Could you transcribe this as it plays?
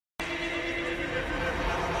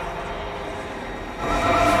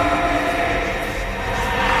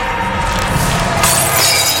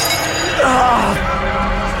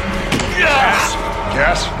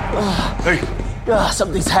Hey.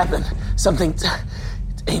 Something's happened. It's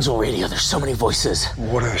Angel Radio. There's so many voices.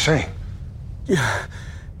 What are they saying?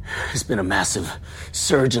 There's been a massive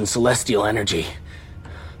surge in celestial energy.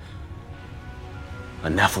 A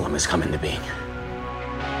Nephilim has come into being.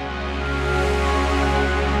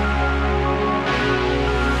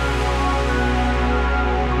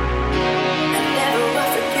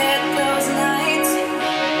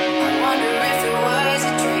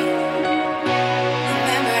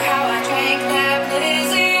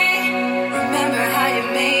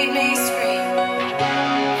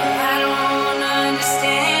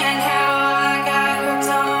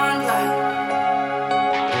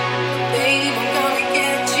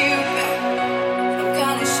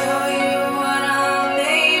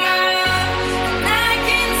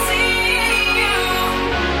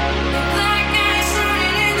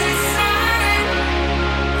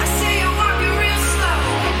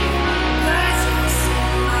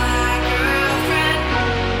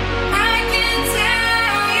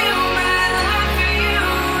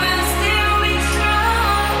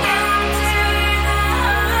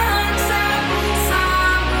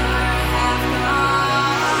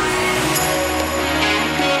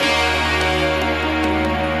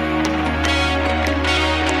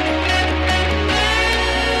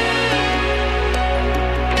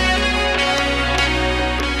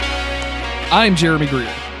 I'm Jeremy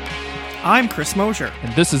Greer. I'm Chris Mosier.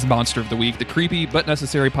 And this is Monster of the Week, the creepy but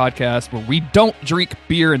necessary podcast where we don't drink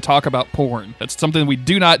beer and talk about porn. That's something we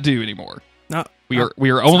do not do anymore. No. We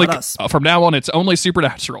are only, from now on, it's only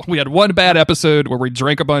Supernatural. We had one bad episode where we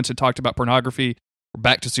drank a bunch and talked about pornography. We're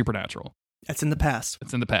back to Supernatural. That's in the past.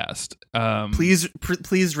 It's in the past.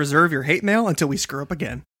 Please reserve your hate mail until we screw up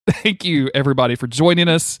again. Thank you, everybody, for joining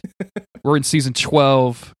us. We're in season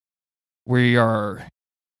 12. We are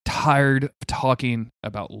tired of talking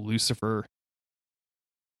about Lucifer.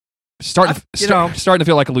 Starting to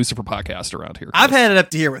feel like a Lucifer podcast around here. I've had it up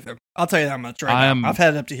to here with him. I'll tell you that much right now. I've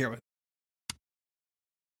had it up to here with him.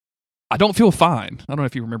 I don't feel fine. I don't know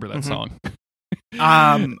if you remember that song.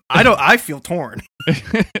 I feel torn.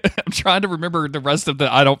 I'm trying to remember the rest of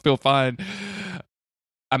the I don't feel fine.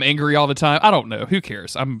 I'm angry all the time. I don't know. Who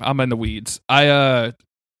cares? I'm in the weeds. This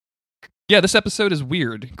episode is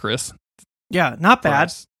weird, Chris. Yeah, not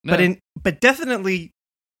bad, no. but definitely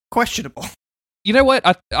questionable. You know what?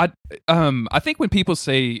 I think when people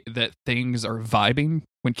say that things are vibing,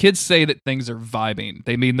 when kids say that things are vibing,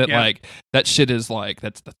 they mean that like that shit is like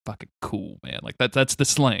that's the fucking cool, man. Like that's the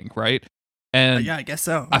slang, right? And yeah, I guess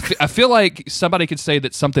so. I feel like somebody could say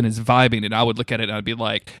that something is vibing, and I would look at it and I'd be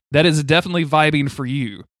like, that is definitely vibing for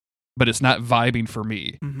you, but it's not vibing for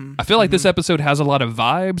me. Mm-hmm. I feel like this episode has a lot of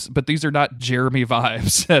vibes, but these are not Jeremy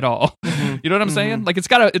vibes at all. Mm-hmm. You know what I'm saying? Like it's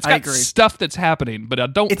got stuff that's happening, but I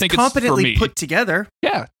don't think it's competently for me. Put together.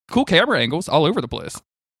 Yeah, cool camera angles all over the place.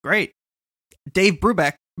 Great. Dave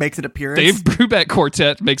Brubeck makes an appearance. Dave Brubeck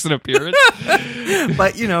Quartet makes an appearance.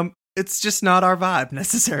 But, it's just not our vibe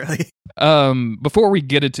necessarily. Before we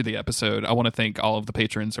get into the episode, I want to thank all of the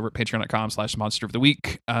patrons over at patreon.com/monster of the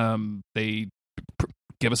week. They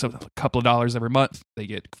give us a couple of dollars every month. They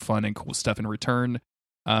get fun and cool stuff in return.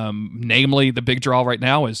 Namely, the big draw right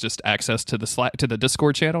now is just access to the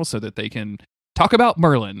Discord channel so that they can talk about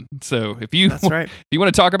Merlin. So if you want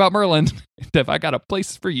to talk about Merlin, I got a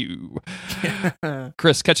place for you.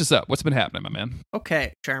 Chris, catch us up. What's been happening, my man?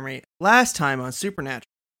 Okay, Jeremy. Last time on Supernatural,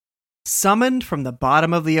 summoned from the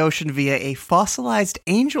bottom of the ocean via a fossilized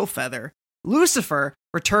angel feather, Lucifer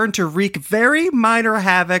returned to wreak very minor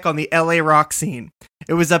havoc on the LA rock scene.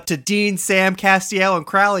 It was up to Dean, Sam, Castiel, and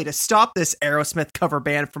Crowley to stop this Aerosmith cover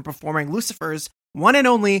band from performing Lucifer's one and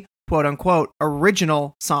only quote-unquote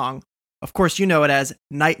original song. Of course, you know it as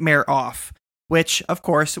Nightmare Off, which, of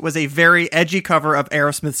course, was a very edgy cover of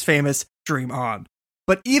Aerosmith's famous Dream On.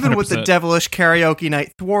 But even 100%. With the devilish karaoke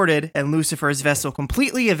night thwarted and Lucifer's vessel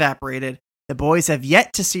completely evaporated, the boys have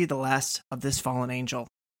yet to see the last of this fallen angel.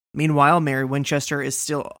 Meanwhile, Mary Winchester is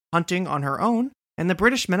still hunting on her own, and the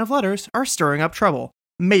British men of letters are stirring up trouble.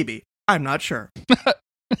 Maybe. I'm not sure.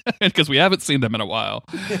 Because we haven't seen them in a while.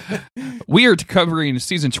 We are covering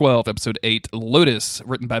Season 12, Episode 8, Lotus,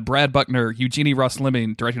 written by Brad Buckner, Eugenie Ross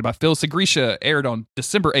Lemming, directed by Phil Segresha, aired on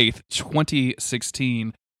December 8th,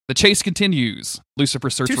 2016. The chase continues. Lucifer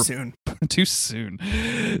search for... soon. Too soon.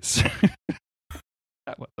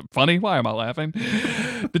 Funny? Why am I laughing?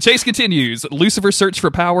 The chase continues. Lucifer's search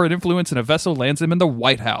for power and influence in a vessel lands him in the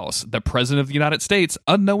White House. The President of the United States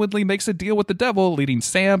unknowingly makes a deal with the devil, leading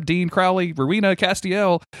Sam, Dean, Crowley, Rowena,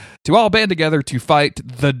 Castiel to all band together to fight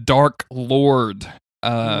the Dark Lord.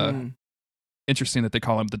 Interesting that they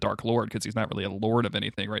call him the Dark Lord, because he's not really a lord of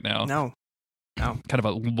anything right now. No. Oh. Kind of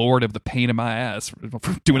a lord of the pain in my ass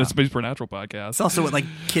for doing a Supernatural podcast. It's also what like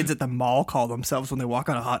kids at the mall call themselves when they walk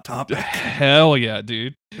on a hot topic. Hell yeah,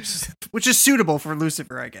 dude. Which is suitable for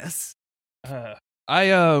Lucifer, I guess.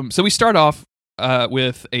 So we start off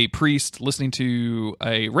with a priest listening to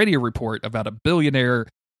a radio report about a billionaire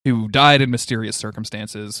who died in mysterious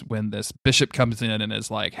circumstances when this bishop comes in and is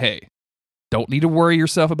like, hey, don't need to worry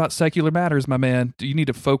yourself about secular matters, my man. You need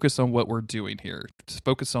to focus on what we're doing here. Just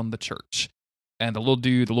focus on the church. And the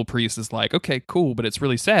little priest is like, okay, cool, but it's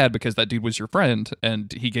really sad because that dude was your friend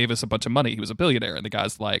and he gave us a bunch of money. He was a billionaire. And the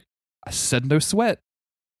guy's like, I said no sweat.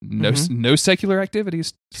 No secular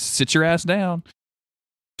activities. Sit your ass down.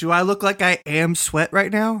 Do I look like I am sweat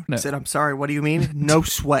right now? No. He said, I'm sorry, what do you mean? No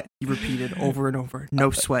sweat, he repeated over and over. No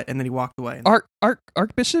sweat. And then he walked away.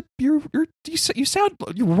 Archbishop, you sound,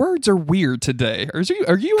 your words are weird today.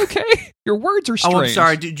 Are you okay? Your words are strange. Oh, I'm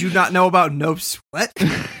sorry. Did you not know about no sweat?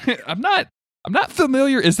 I'm not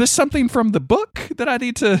familiar. Is this something from the book that I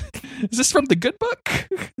need to? Is this from the good book?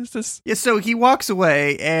 Is this? Yeah. So he walks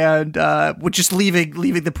away, and just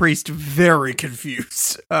leaving the priest very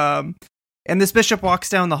confused. And this bishop walks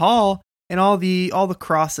down the hall, and all the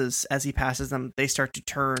crosses as he passes them, they start to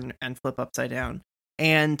turn and flip upside down.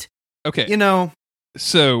 And okay,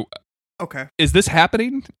 So okay, is this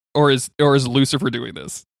happening, or is Lucifer doing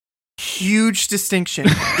this? Huge distinction.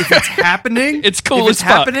 If it's happening, it's cool. If it's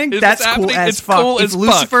happening, that's cool as fuck. Cool if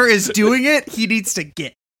Lucifer is doing it, he needs to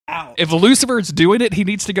get out. If Lucifer is doing it, he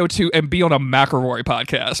needs to go to and be on a McElroy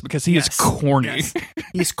podcast because he is corny. Yes.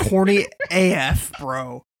 He's corny AF,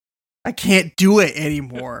 bro. I can't do it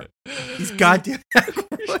anymore. He's goddamn.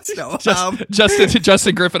 No,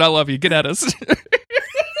 Justin Griffin, I love you. Get at us.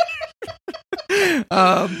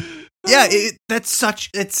 Yeah, it's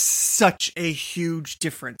such a huge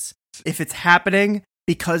difference. If it's happening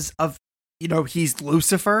because of he's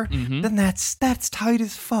Lucifer, then that's tight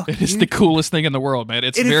as fuck. It is the coolest thing in the world, man.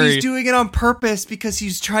 If he's doing it on purpose because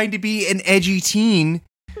he's trying to be an edgy teen,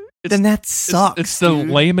 then that sucks. It's the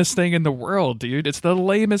lamest thing in the world, dude. It's the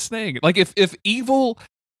lamest thing. Like if evil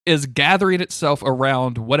is gathering itself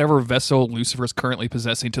around whatever vessel Lucifer is currently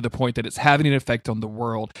possessing to the point that it's having an effect on the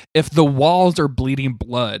world, if the walls are bleeding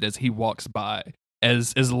blood as he walks by,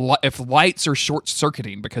 if lights are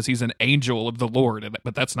short-circuiting because he's an angel of the Lord,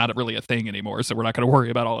 but that's not really a thing anymore, so we're not going to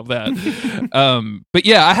worry about all of that. But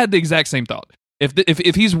yeah, I had the exact same thought.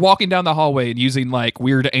 If he's walking down the hallway and using like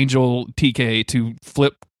weird angel TK to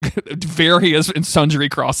flip various and sundry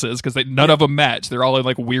crosses because none of them match, they're all in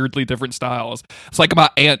like weirdly different styles. It's like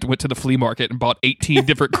my aunt went to the flea market and bought 18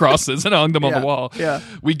 different crosses and hung them on the wall. Yeah,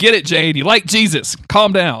 we get it, Jane. You like Jesus?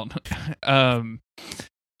 Calm down.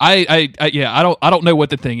 I don't know what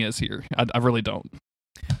the thing is here. I really don't.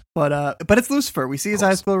 But it's Lucifer. We see his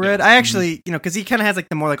eyes glow red. I actually, because he kind of has like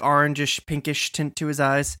the more like orangish, pinkish tint to his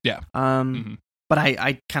eyes. Yeah. But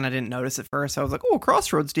I kind of didn't notice at first. I was like, oh,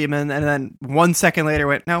 Crossroads Demon. And then 1 second later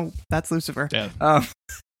went, no, that's Lucifer. Yeah.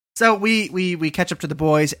 So we catch up to the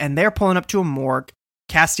boys, and they're pulling up to a morgue.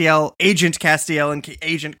 Agent Castiel and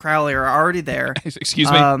Agent Crowley are already there.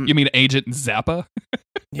 Excuse me? You mean Agent Zappa?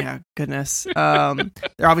 Yeah, goodness.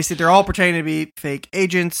 They're all pretending to be fake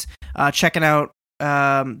agents, checking out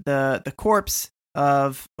the corpse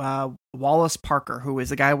of Wallace Parker, who is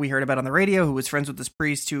the guy we heard about on the radio, who was friends with this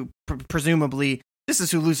priest who presumably this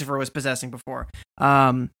is who Lucifer was possessing before.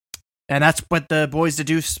 And that's what the boys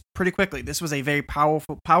deduce pretty quickly. This was a very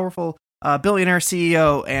powerful billionaire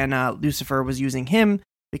CEO, and Lucifer was using him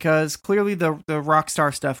because clearly the rock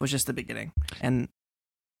star stuff was just the beginning, and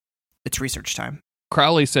it's research time.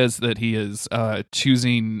 Crowley says that he is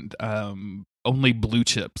choosing only blue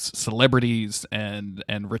chips, celebrities and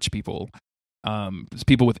rich people,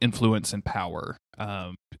 people with influence and power,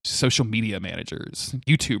 social media managers,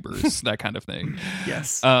 YouTubers, that kind of thing.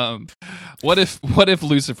 Yes. What if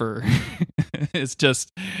Lucifer is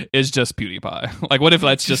just PewDiePie? Like, what if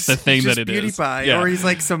that's just the thing that it is? PewDiePie, yeah. Or he's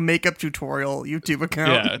like some makeup tutorial YouTube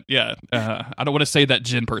account. Yeah. I don't want to say that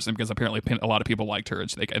Jen person because apparently a lot of people liked her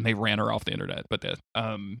and they ran her off the internet. But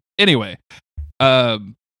anyway,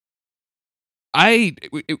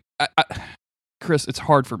 Chris, it's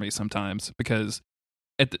hard for me sometimes because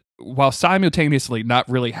while simultaneously not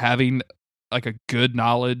really having like a good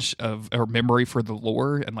knowledge of or memory for the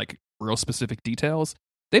lore and like real specific details,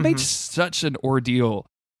 they made such an ordeal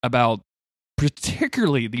about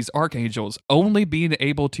particularly these archangels only being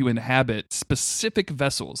able to inhabit specific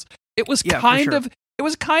vessels. It was kind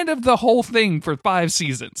of the whole thing for 5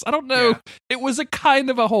 seasons. I don't know. Yeah. It was a kind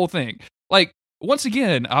of a whole thing. Like, once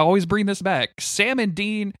again, I always bring this back. Sam and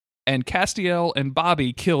Dean and Castiel and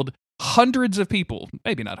Bobby killed hundreds of people,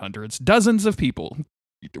 maybe not hundreds, dozens of people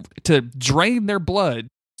to drain their blood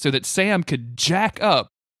so that Sam could jack up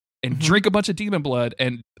and drink a bunch of demon blood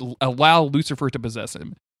and allow Lucifer to possess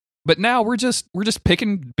him. But now we're just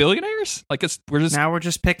picking billionaires. Like we're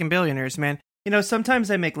just picking billionaires, man.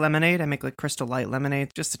 Sometimes I make lemonade. I make like Crystal Light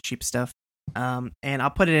lemonade, just the cheap stuff. And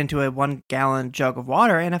I'll put it into a 1 gallon jug of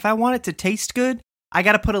water. And if I want it to taste good, I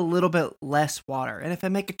got to put a little bit less water. And if I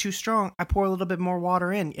make it too strong, I pour a little bit more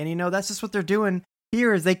water in. And that's just what they're doing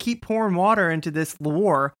here is they keep pouring water into this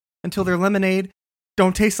lore until their lemonade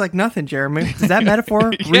don't taste like nothing, Jeremy. Does that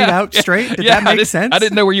metaphor read out straight? Did that make sense? I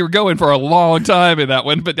didn't know where you were going for a long time in that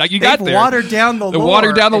one, but you got there. They've watered down the lore.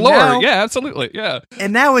 Watered down the lore. Now, yeah, absolutely. Yeah.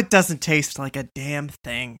 And now it doesn't taste like a damn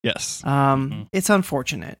thing. Yes. It's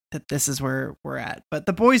unfortunate that this is where we're at. But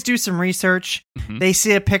the boys do some research. They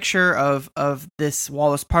see a picture of this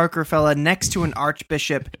Wallace Parker fella next to an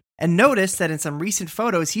archbishop and notice that in some recent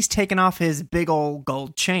photos, he's taken off his big old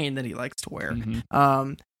gold chain that he likes to wear.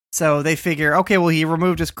 So they figure, okay, well, he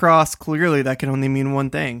removed his cross. Clearly, that can only mean one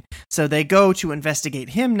thing. So they go to investigate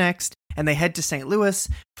him next, and they head to St. Louis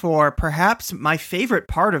for perhaps my favorite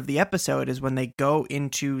part of the episode is when they go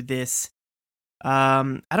into this,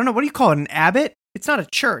 I don't know, what do you call it, an abbot? It's not a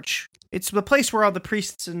church. It's the place where all the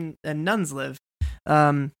priests and nuns live.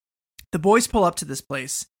 The boys pull up to this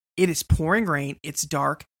place. It is pouring rain. It's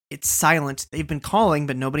dark. It's silent. They've been calling,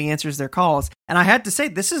 but nobody answers their calls. And I had to say,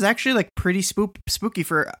 this is actually like pretty spooky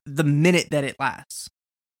for the minute that it lasts.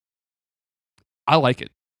 I like it.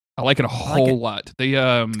 I like it a whole lot.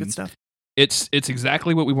 It's good stuff. It's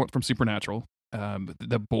exactly what we want from Supernatural.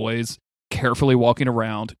 The boys carefully walking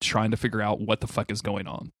around trying to figure out what the fuck is going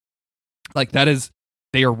on. Like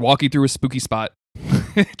they are walking through a spooky spot.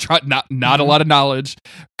 not a lot of knowledge.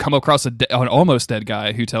 Come across an almost dead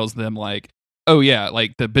guy who tells them like, oh yeah,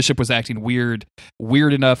 like the bishop was acting weird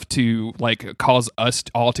enough to like cause us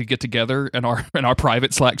all to get together in our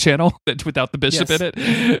private Slack channel without the bishop in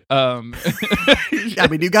it. I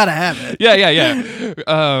mean, you gotta have it. Yeah.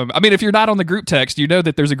 I mean, if you're not on the group text, you know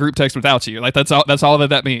that there's a group text without you. Like that's all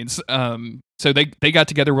that means. So they got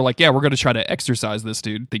together. We're like, yeah, we're going to try to exorcise this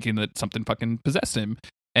dude, thinking that something fucking possessed him,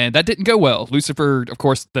 and that didn't go well. Lucifer, of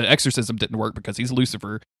course, the exorcism didn't work because he's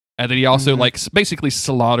Lucifer. And then he also basically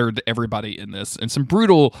slaughtered everybody in this in some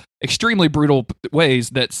extremely brutal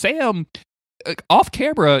ways that Sam, off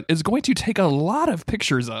camera, is going to take a lot of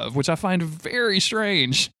pictures of, which I find very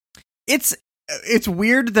strange. It's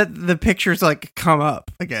weird that the pictures like come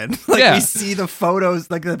up again. We see the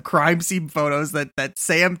photos, like the crime scene photos that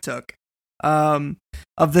Sam took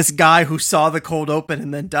of this guy who saw the cold open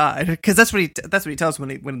and then died. Because that's what he tells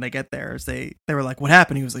when they get there. Is they were like, "What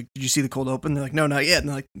happened?" He was like, "Did you see the cold open?" They're like, "No, not yet." And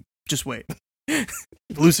they're like, "Just wait."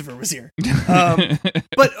 Lucifer was here.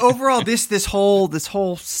 But overall, this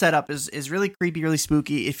whole setup is really creepy, really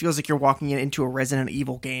spooky. It feels like you're walking into a Resident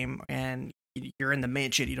Evil game and you're in the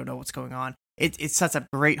mansion. You don't know what's going on. It sets up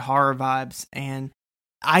great horror vibes, and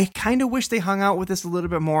I kind of wish they hung out with this a little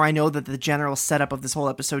bit more. I know that the general setup of this whole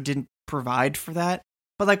episode didn't provide for that.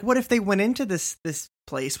 But like, what if they went into this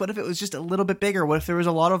place? What if it was just a little bit bigger? What if there was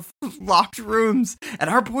a lot of locked rooms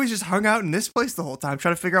and our boys just hung out in this place the whole time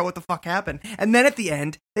trying to figure out what the fuck happened? And then at the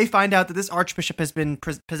end, they find out that this archbishop has been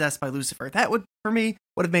possessed by Lucifer. That would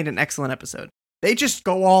have made an excellent episode. They just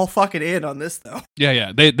go all fucking in on this though.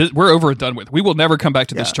 Yeah. We're over and done with. We will never come back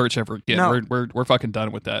to this church ever again. No. We're fucking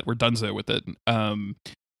done with that. We're donezo with it.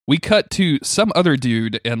 We cut to some other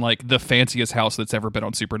dude in like the fanciest house that's ever been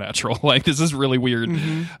on Supernatural. Like this is really weird.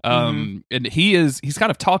 And he's kind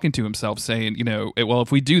of talking to himself saying, well,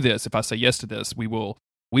 if we do this, if I say yes to this, we will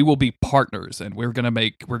be partners and we're going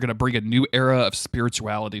to bring a new era of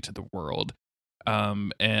spirituality to the world.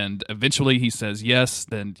 And eventually he says yes,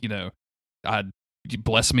 then, you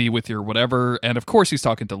bless me with your whatever. And of course he's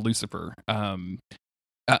talking to Lucifer.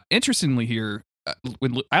 Interestingly here,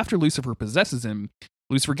 after Lucifer possesses him,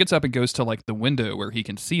 Lucifer gets up and goes to like the window where he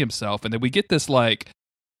can see himself, and then we get this like,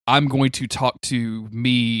 I'm going to talk to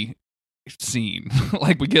me scene.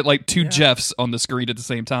 Like we get like two Jeffs on the screen at the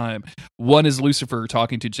same time. One is Lucifer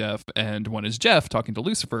talking to Jeff, and one is Jeff talking to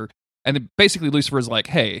Lucifer. And then basically Lucifer is like,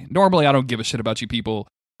 hey, normally I don't give a shit about you people,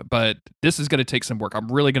 but this is going to take some work.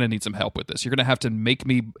 I'm really going to need some help with this. You're going to have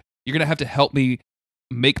to help me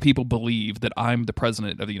make people believe that I'm the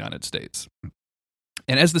president of the United States.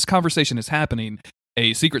 And as this conversation is happening,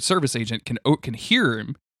 a Secret Service agent can hear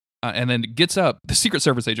him, and then gets up. The Secret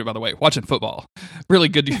Service agent, by the way, watching football, really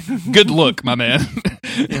good look, my man.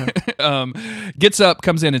 Gets up,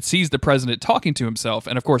 comes in, and sees the president talking to himself,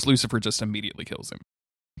 and of course, Lucifer just immediately kills him.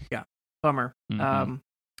 Yeah, bummer.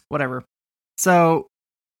 Whatever. So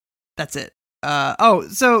that's it.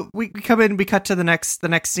 So we come in, we cut to the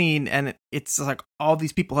next scene, and it's like all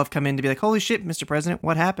these people have come in to be like, holy shit, Mr. President,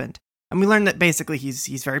 what happened? And we learn that basically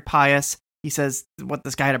he's very pious. He says what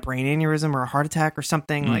this guy had a brain aneurysm or a heart attack or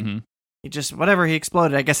something. Like he just whatever, he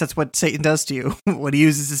exploded. I guess that's what Satan does to you when he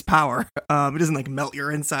uses his power. He doesn't like melt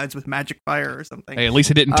your insides with magic fire or something. Hey, at least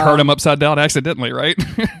he didn't turn him upside down accidentally, right?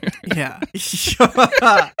 Yeah.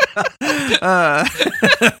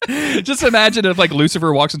 Just imagine if like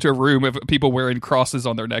Lucifer walks into a room with people wearing crosses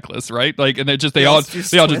on their necklace, right? Like, and they all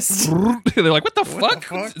just they're like, what the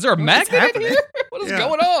fuck? Is there a magnet in here? What is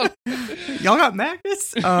going on? Y'all got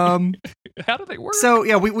magnets? How do they work? So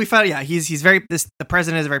yeah, we found he's very the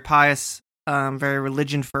president is very pious, very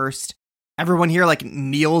religion first. Everyone here like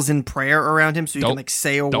kneels in prayer around him so you can like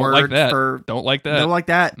say a word like that. for don't like that. Don't like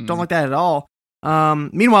that. Don't like that at all.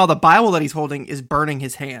 Meanwhile, the Bible that he's holding is burning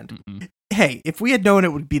his hand. Hey, if we had known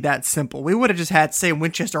it would be that simple, we would have just had Sam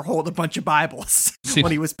Winchester hold a bunch of Bibles when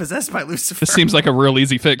he was possessed by Lucifer. This seems like a real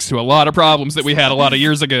easy fix to a lot of problems that we had a lot of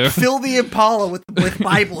years ago. Fill the Impala with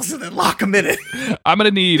Bibles and then lock them in it. I'm going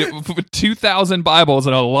to need 2,000 Bibles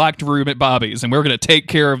in a locked room at Bobby's, and we're going to take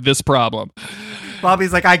care of this problem.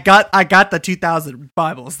 Bobby's like, I got the 2,000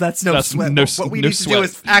 Bibles. That's no sweat. What we need to do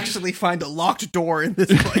is actually find a locked door in this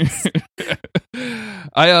place.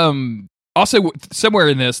 Also, somewhere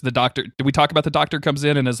in this, the doctor, did we talk about the doctor comes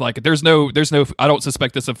in and is like, there's no, I don't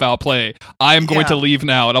suspect this of foul play. I am going to leave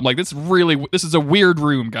now. And I'm like, this is a weird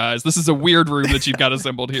room, guys. This is a weird room that you've got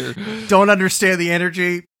assembled here. Don't understand the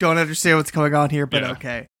energy. Don't understand what's going on here, but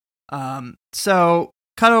okay. So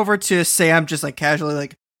cut over to Sam just like casually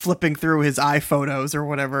like flipping through his iPhotos or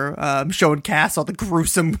whatever, showing Cass all the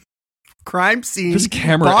gruesome crime scene. This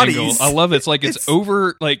camera bodies. angle, I love it. It's like it's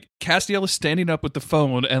over, like Castiel is standing up with the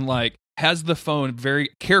phone and like has the phone very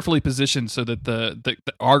carefully positioned so that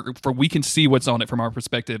we can see what's on it from our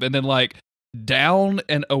perspective, and then like down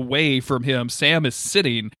and away from him, Sam is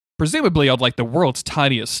sitting presumably on like the world's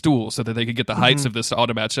tiniest stool so that they could get the heights of this all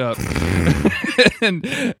to match up. and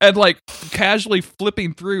like casually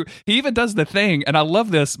flipping through. He even does the thing, and I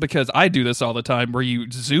love this because I do this all the time, where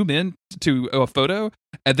you zoom in to a photo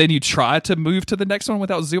and then you try to move to the next one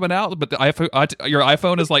without zooming out, but your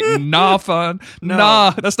iPhone is like, nah,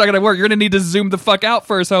 nah, that's not gonna work. You're gonna need to zoom the fuck out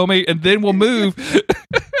first, homie, and then we'll move.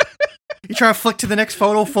 You try to flick to the next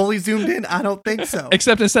photo fully zoomed in? I don't think so.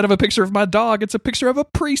 Except instead of a picture of my dog, it's a picture of a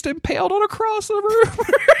priest impaled on a cross in the room.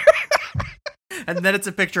 And then it's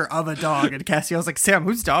a picture of a dog, and Castiel's like, Sam,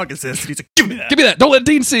 whose dog is this? And he's like, give me that. Give me that. Don't let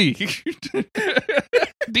Dean see.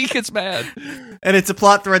 Dean gets mad. And it's a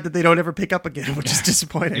plot thread that they don't ever pick up again, which is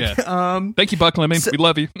disappointing. Yeah. Thank you, Buck Leming. We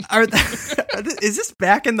love you. Is this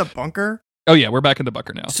back in the bunker? Oh, yeah, we're back in the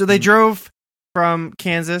bunker now. So they drove from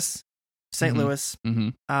Kansas, St. Louis.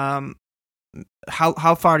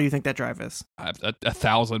 How far do you think that drive is?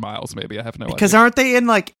 1,000 miles, maybe. I have no idea. Because aren't they in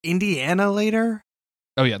like Indiana later?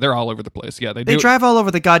 Oh yeah, they're all over the place. Yeah, they drive all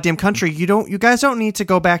over the goddamn country. You guys don't need to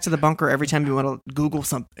go back to the bunker every time you want to Google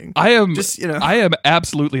something. I am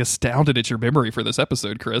absolutely astounded at your memory for this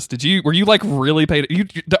episode, Chris. Were you like really paid?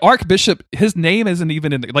 The Archbishop, his name isn't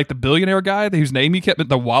even in the billionaire guy whose name you kept,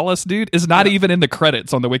 the Wallace dude, is not even in the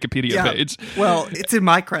credits on the Wikipedia page. Well, it's in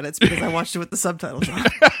my credits because I watched it with the subtitles on.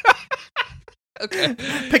 Okay.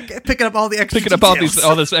 Picking up all the extra picking details. up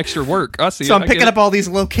all this extra work. I see. So I'm picking up all these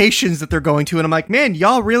locations that they're going to, and I'm like, man,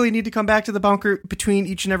 y'all really need to come back to the bunker between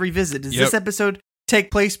each and every visit. Does this episode take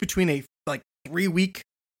place between a 3-week?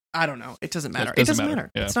 I don't know. It doesn't matter. It doesn't matter.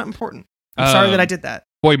 Yeah. It's not important. I'm sorry that I did that.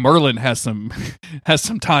 Boy, Merlin has some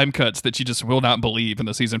time cuts that you just will not believe in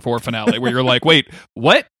the season 4 finale, where you're like, wait,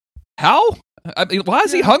 what? How? I mean, why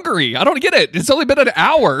is he hungry? I don't get it. It's only been an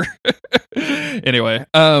hour. Anyway,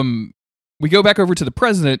 we go back over to the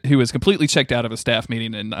president, who is completely checked out of a staff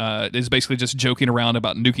meeting and is basically just joking around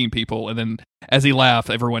about nuking people. And then as he laughs,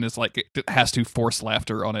 everyone is like, has to force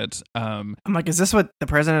laughter on it. I'm like, is this what the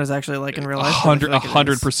president is actually like in real life?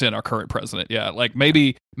 100% our current president. Yeah. Like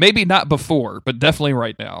maybe not before, but definitely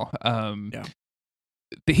right now.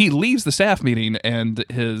 He leaves the staff meeting, and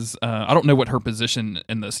his I don't know what her position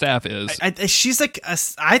in the staff is. She's like,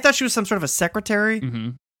 I thought she was some sort of a secretary,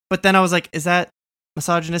 but then I was like, is that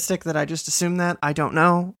misogynistic that I just assumed that? I don't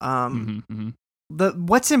know.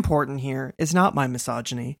 What's important here is not my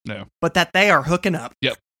misogyny, but that they are hooking up.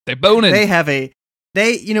 Yep, they boning. They have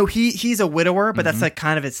he's a widower, but that's like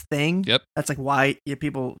kind of his thing. Yep, that's like why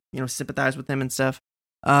people sympathize with him and stuff.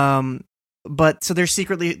 But so they're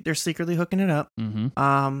secretly hooking it up. And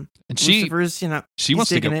Lucifer's, she wants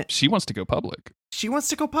to go. She wants to go public. She wants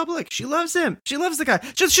to go public. She loves him. She loves the guy.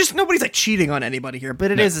 Just nobody's like cheating on anybody here, but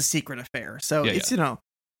it is a secret affair. So it's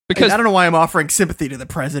Because I don't know why I'm offering sympathy to the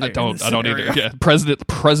president. I don't either. Yeah,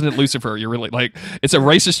 President Lucifer. You're really like, it's a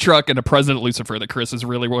racist truck and a President Lucifer that Chris is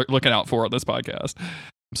really looking out for on this podcast.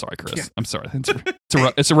 I'm sorry, Chris. Yeah. I'm sorry.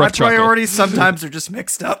 It's a rough truck. My priorities sometimes are just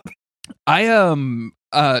mixed up. I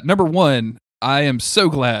number one, I am so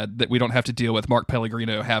glad that we don't have to deal with Mark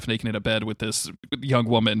Pellegrino half naked in a bed with this young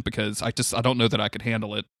woman, because I don't know that I could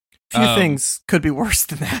handle it. Few things could be worse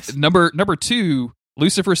than that. Number two,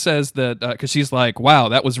 Lucifer says that because she's like, wow,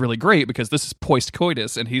 that was really great because this is post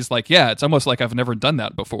coitus, and he's like, yeah, it's almost like I've never done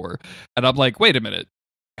that before. And I'm like, wait a minute,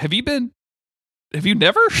 have you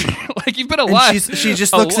never like, you've been alive? And she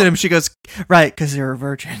just looks at him. She goes, right, because you're a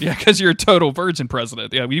virgin. Yeah, because you're a total virgin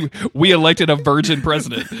president. Yeah, we elected a virgin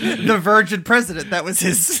president. The virgin president. That was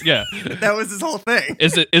his. Yeah, that was his whole thing.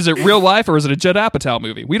 Is it real life, or is it a Judd Apatow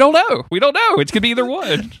movie? We don't know. It could be either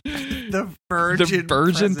one. The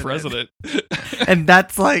virgin president. And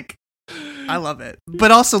that's like, I love it.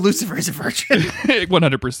 But also, Lucifer is a virgin.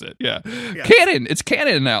 100%. Yeah. Canon. It's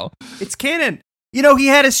canon now. It's canon. You know, he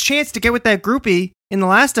had his chance to get with that groupie in the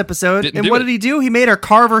last episode, and what did he do? He made her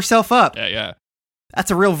carve herself up. Yeah.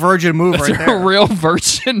 That's a real virgin move right there. That's a real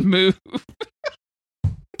virgin move.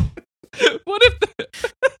 What if...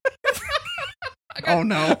 Oh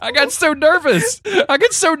no! I got so nervous.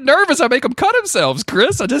 I make them cut themselves,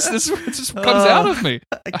 Chris. It just comes out of me.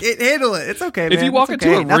 I can't handle it. It's okay, man. If you walk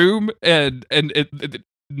into a room and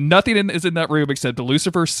nothing is in that room except the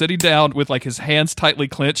Lucifer sitting down with like his hands tightly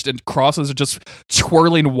clenched and crosses are just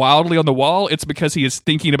twirling wildly on the wall, it's because he is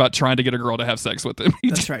thinking about trying to get a girl to have sex with him.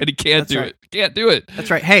 That's right. And he can't do it. Can't do it. That's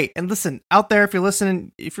right. Hey, and listen, out there, if you're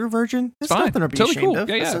listening, if you're a virgin, there's nothing to be ashamed of.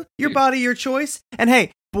 Yeah. Your body, your choice. And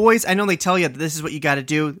hey, boys, I know they tell you that this is what you got to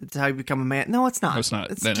do. It's how you become a man. No, it's not. No, it's not.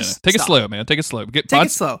 No. Take it slow, man. Take it slow. Take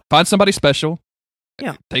it slow. Find somebody special.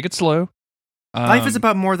 Yeah. Take it slow. Life is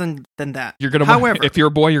about more than that. You're gonna. If you're a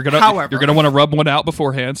boy, you're gonna want to rub one out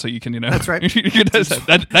beforehand so you can, That's right.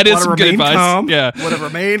 that is some good advice. Calm, yeah. Want to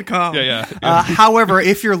remain calm. Yeah. However,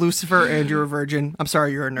 if you're Lucifer and you're a virgin, I'm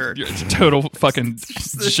sorry, you're a nerd. You're a total fucking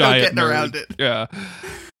giant no nerd. Around it. Yeah.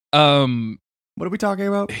 What are we talking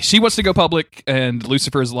about? She wants to go public, and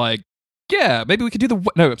Lucifer's like, yeah, maybe we could do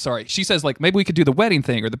no, I'm sorry. She says, like, maybe we could do the wedding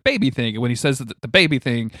thing or the baby thing. And when he says the baby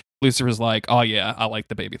thing, Lucifer's like, oh, yeah, I like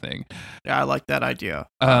the baby thing. Yeah, I like that idea.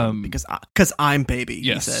 Because I'm baby,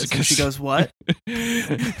 yes, he says. And she goes, what?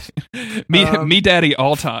 me daddy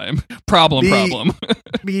all time. Problem.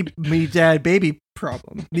 me dad baby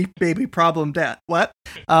problem. Me baby problem dad. What?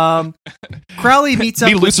 Crowley meets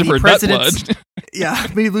up with Lucifer, the president's... blood. Yeah,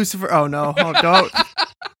 me Lucifer. Oh, no. Oh, don't.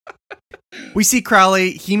 We see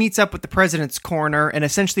Crowley. He meets up with the president's coroner, and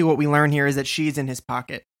essentially what we learn here is that she's in his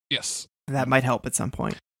pocket. Yes. That might help at some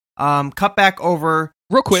point. Cut back over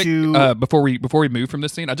real quick before we move from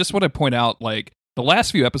this scene. I just want to point out, like, the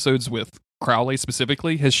last few episodes with Crowley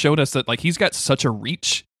specifically has shown us that, like, he's got such a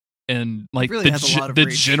reach and like really the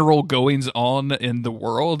general goings on in the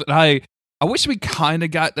world. And I wish we kind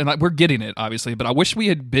of got, and we're getting it, obviously, but I wish we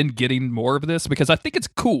had been getting more of this because I think it's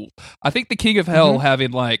cool. I think the King of Hell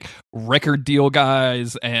having like record deal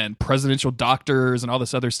guys and presidential doctors and all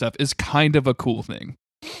this other stuff is kind of a cool thing.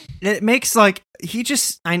 It makes like,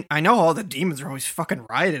 I know all the demons are always fucking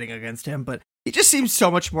rioting against him, but he just seems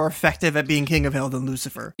so much more effective at being King of Hell than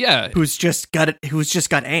Lucifer. Yeah. Who's just got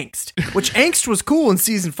angst, which angst was cool in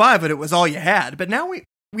season 5, but it was all you had. But now we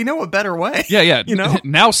know a better way. Yeah. You know,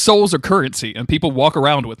 now souls are currency, and people walk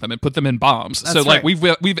around with them and put them in bombs. That's so, like,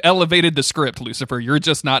 right. we've elevated the script, Lucifer. You're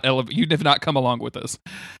just not you have not come along with us.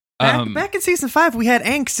 Back in season 5, we had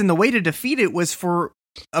angst, and the way to defeat it was for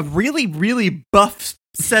a really, really buff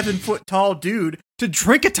 7-foot tall dude to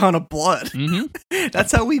drink a ton of blood. Mm-hmm.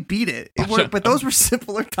 That's how we beat it. It worked, but those were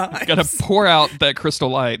simpler times. Gotta pour out that crystal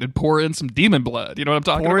light and pour in some demon blood. You know what I'm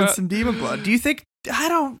talking about? Pour in some demon blood. Do you think?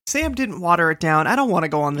 Sam didn't water it down. I don't want to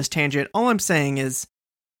go on this tangent. All I'm saying is,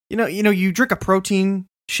 you drink a protein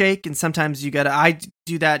shake, and sometimes I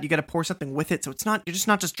do that. You got to pour something with it, so you're just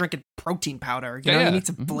not just drinking protein powder. You need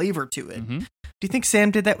some flavor to it. Mm-hmm. Do you think Sam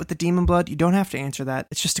did that with the demon blood? You don't have to answer that.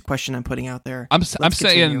 It's just a question I'm putting out there. I'm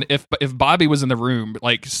saying if Bobby was in the room,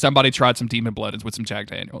 like, somebody tried some demon blood with some Jack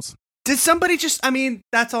Daniels. Did somebody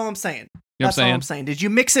that's all I'm saying. You know that's all I'm saying. Did you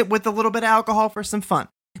mix it with a little bit of alcohol for some fun?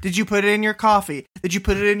 Did you put it in your coffee? Did you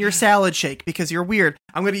put it in your salad shake? Because you're weird.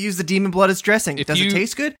 I'm going to use the demon blood as dressing. Does it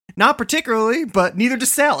taste good? Not particularly, but neither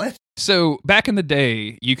does salad. So back in the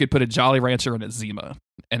day, you could put a Jolly Rancher in a Zima,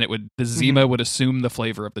 and the Zima would assume the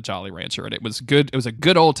flavor of the Jolly Rancher, and it was good. It was a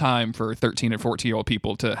good old time for 13 and 14-year-old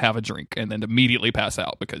people to have a drink and then immediately pass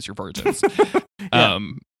out because you're virgins. Yeah.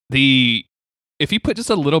 if you put just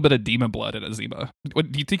a little bit of demon blood in a Zima,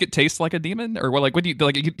 do you think it tastes like a demon, or what? Like, what do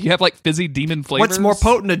you have like fizzy demon flavors? What's more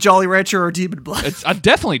potent, a Jolly Rancher or demon blood? It's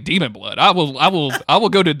definitely demon blood. I will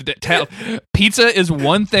go to town. Pizza is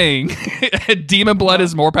one thing, and demon blood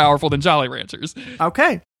is more powerful than Jolly Ranchers.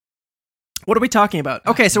 Okay. What are we talking about?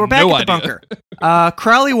 Okay, so we're back at the bunker.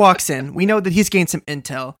 Crowley walks in. We know that he's gained some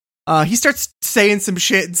intel. He starts saying some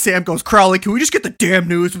shit, and Sam goes, Crowley, can we just get the damn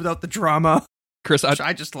news without the drama? Chris,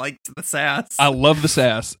 I just liked the sass. I love the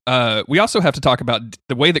sass. We also have to talk about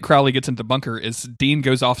the way that Crowley gets into the bunker is Dean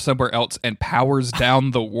goes off somewhere else and powers down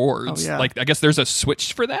the wards. Oh, yeah. Like, I guess there's a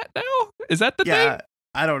switch for that now? Is that the thing?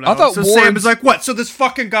 I don't know. I thought so wards... Sam is like, what? So this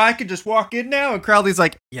fucking guy can just walk in now? And Crowley's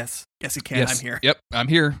like, yes, he can. Yes. I'm here. Yep, I'm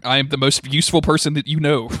here. I am the most useful person that you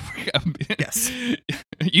know. Yes.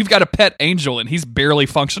 You've got a pet angel and he's barely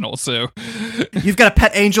functional, so... You've got a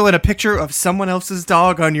pet angel and a picture of someone else's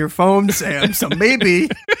dog on your phone, Sam, so maybe...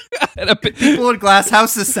 People in glass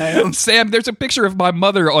houses, Sam. Sam, there's a picture of my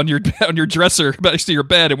mother on your dresser next to your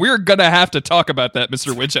bed, and we're gonna have to talk about that,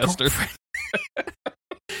 Mr. Winchester.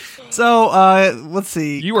 So, let's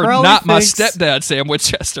see. You are not my stepdad, Sam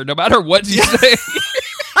Winchester, no matter what you say.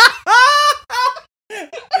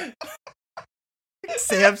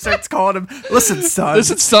 Sam starts calling him, listen, son.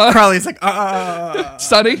 Crowley's like,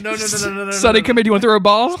 Sonny? No. Sonny, come here. Do you want to throw a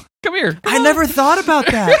ball? Come here. I never thought about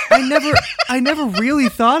that. I never really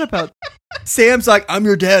thought about Sam's like, I'm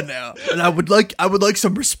your dad now, and I would like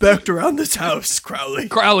some respect around this house, Crowley.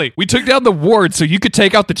 Crowley, we took down the ward so you could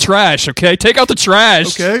take out the trash, okay? Take out the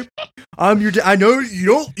trash. Okay. I'm your dad. I know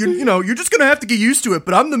you're just gonna have to get used to it,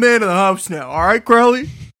 but I'm the man of the house now, alright, Crowley?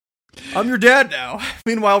 I'm your dad now.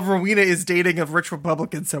 Meanwhile, Rowena is dating a rich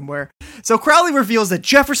Republican somewhere. So Crowley reveals that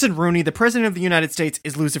Jefferson Rooney, the president of the United States,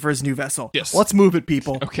 is Lucifer's new vessel. Yes. Let's move it,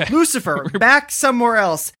 people. Okay. Lucifer, back somewhere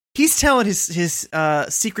else. He's telling his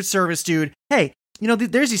Secret Service dude, hey,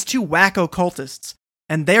 there's these two wacko cultists,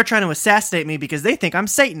 and they're trying to assassinate me because they think I'm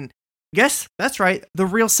Satan. Yes, that's right, the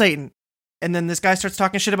real Satan. And then this guy starts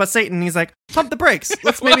talking shit about Satan, and he's like, pump the brakes.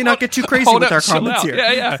 Let's maybe not get too crazy with our comments here.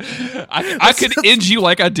 Yeah. I could end you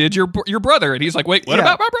like I did your brother. And he's like, wait, what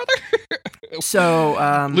about my brother?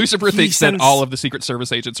 So Lucifer thinks that all of the Secret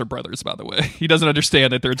Service agents are brothers, by the way. He doesn't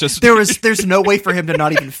understand that they're just... There's no way for him to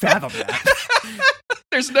not even fathom that.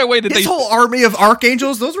 There's no way that his whole army of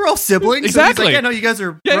archangels, those are all siblings. Exactly. Like, yeah, no, you guys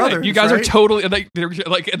are brothers. You guys right? are totally, and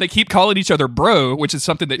they keep calling each other bro, which is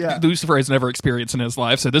something that Lucifer has never experienced in his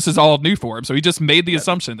life. So this is all new for him. So he just made the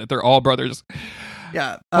assumption that they're all brothers.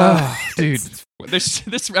 Yeah. Dude, this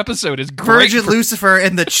episode is great. Virgin Lucifer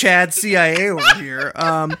and the Chad CIA over here.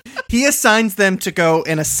 He assigns them to go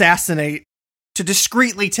and assassinate, to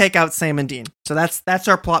discreetly take out Sam and Dean. So that's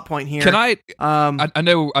our plot point here. Can I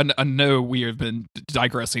know we have been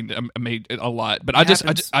digressing a lot, but I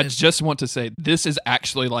just want to say this is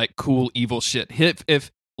actually like cool evil shit.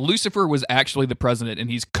 If Lucifer was actually the president and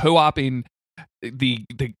he's co-opting the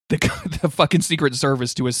fucking Secret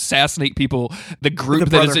Service to assassinate people, the group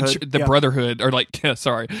that is the Brotherhood, or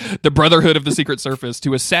the Brotherhood of the Secret Service,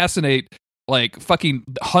 to assassinate like fucking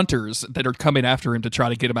hunters that are coming after him to try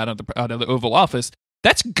to get him out of the Oval Office.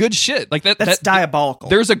 That's good shit. Like that's diabolical.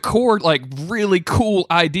 There's a core, like, really cool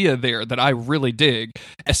idea there that I really dig.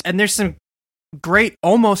 And there's some great,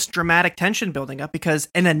 almost dramatic tension building up, because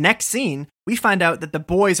in the next scene, we find out that the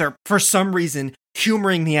boys are, for some reason,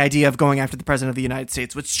 humoring the idea of going after the president of the United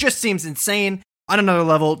States, which just seems insane. On another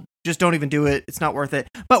level, just don't even do it. It's not worth it.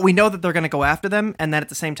 But we know that they're going to go after them. And then at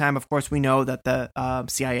the same time, of course, we know that the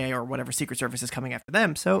CIA or whatever Secret Service is coming after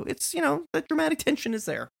them. So it's, the dramatic tension is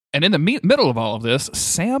there. And in the middle of all of this,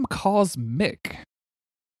 Sam calls Mick.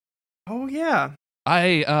 Oh, yeah.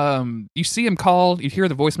 You see him call, you hear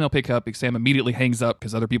the voicemail pick up, Sam immediately hangs up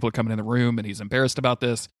because other people are coming in the room and he's embarrassed about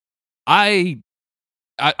this. I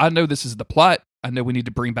know this is the plot. I know we need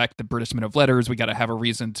to bring back the British Men of Letters. We got to have a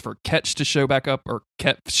reason for Ketch to show back up, or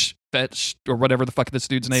Ketch, Fetch, or whatever the fuck this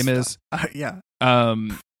dude's name is. Yeah.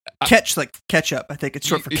 Ketch, like ketchup. I think it's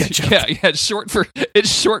short for ketchup. Yeah, it's short for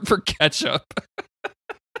ketchup.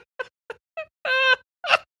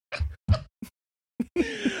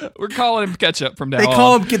 We're calling him Ketchup from now on. They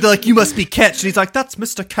call him, they're like, you must be Ketch. And he's like, that's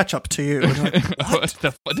Mr. Ketchup to you. Like,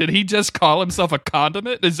 did he just call himself a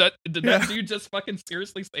condiment? Did that dude just fucking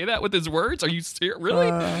seriously say that with his words? Are you serious?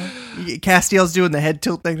 Really? Castiel's doing the head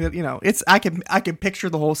tilt thing. That I can picture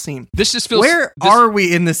the whole scene. This just feels. Where are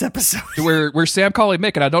we in this episode? We're Sam calling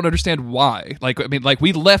Mick, and I don't understand why.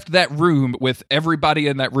 We left that room with everybody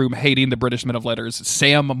in that room hating the British Men of Letters,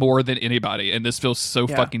 Sam more than anybody, and this feels so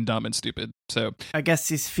fucking dumb and stupid. So I guess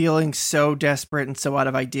he's feeling so desperate and so out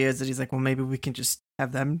of ideas that he's like, well, maybe we can just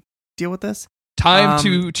have them deal with this. Time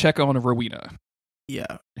to check on Rowena.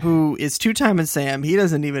 Yeah. Who is two-timing Sam. He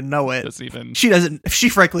doesn't even know it. Doesn't even. She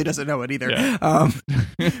frankly doesn't know it either. Yeah.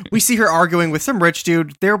 We see her arguing with some rich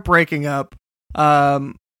dude. They're breaking up.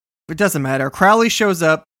 It doesn't matter. Crowley shows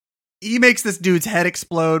up. He makes this dude's head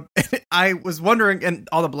explode. I was wondering, and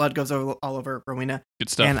all the blood goes all over Rowena. Good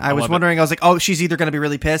stuff. And I was wondering, I was like, oh, she's either going to be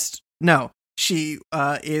really pissed. No, she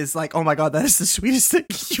is like, oh my God, that is the sweetest thing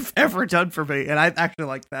you've ever done for me. And I actually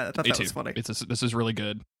liked that. I thought that was funny. This is really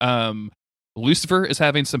good. Lucifer is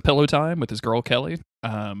having some pillow time with his girl Kelly.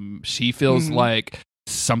 She feels like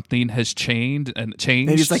something has changed. And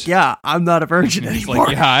he's like, yeah, I'm not a virgin anymore.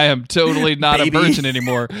 Like, yeah, I am totally not a virgin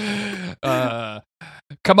anymore.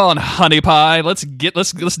 Come on, honey pie. Let's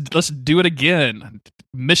do it again.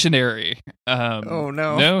 Missionary. Oh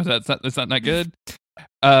no, that's not good.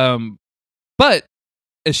 But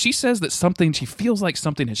as she says that she feels like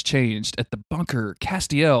something has changed at the bunker,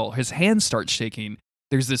 Castiel, his hands start shaking.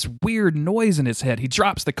 There's this weird noise in his head. He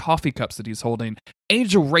drops the coffee cups that he's holding.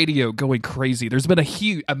 Angel radio going crazy. There's been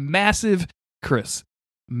a massive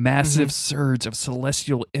surge of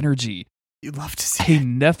celestial energy. You'd love to see a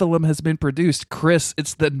Nephilim has been produced. Chris,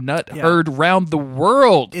 it's the nut heard round the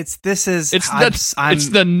world. It's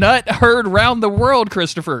the nut heard round the world,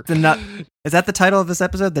 Christopher. The nut. Is that the title of this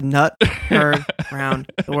episode? The nut heard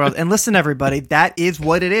round the world. And listen, everybody, that is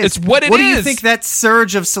what it is. It's what it is. What do you think that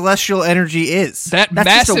surge of celestial energy is? That's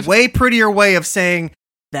massive, just a way prettier way of saying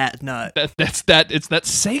that nut. It's that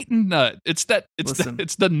Satan nut. It's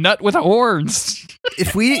the nut with horns.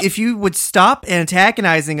 If you would stop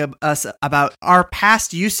antagonizing us about our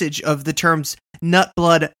past usage of the terms nut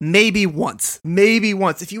blood, maybe once.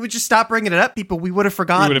 If you would just stop bringing it up, we would have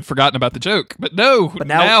forgotten. We would have forgotten about the joke. But no,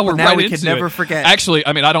 now we could never forget. Actually,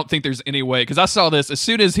 I mean, I don't think there's any way, because I saw this as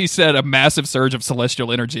soon as he said a massive surge of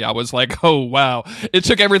celestial energy. I was like, oh wow! It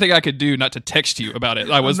took everything I could do not to text you about it.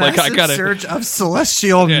 I was like, I got a surge of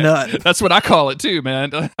celestial nut. That's what I call it too,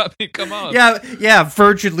 man. I mean, come on. Yeah,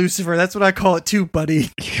 Virgin Lucifer. That's what I call it too, buddy.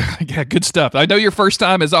 Yeah, good stuff. I know your first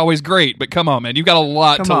time is always great, but come on, man. You've got a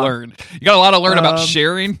lot to learn. You got a lot to learn about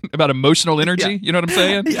sharing, about emotional energy. Yeah. You know what I'm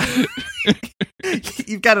saying? Yeah.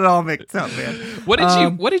 You've got it all mixed up, man.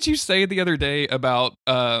 What did you say the other day about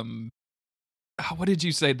what did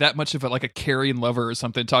you say, that much of a carrying lover or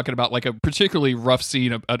something, talking about like a particularly rough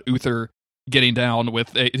scene of Uther getting down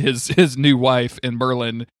with his new wife in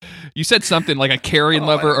Merlin? You said something like a carrying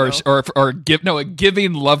lover or a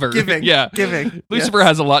giving lover. Giving. Lucifer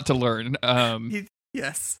has a lot to learn.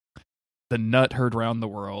 Yes. The nut heard round the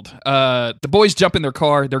world. The boys jump in their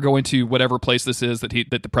car. They're going to whatever place this is that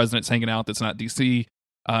the president's hanging out. That's not DC.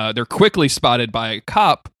 They're quickly spotted by a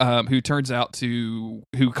cop who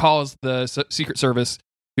calls the Secret Service,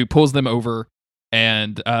 who pulls them over.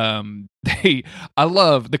 And I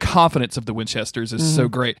love the confidence of the Winchesters is so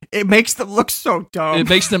great. It makes them look so dumb. It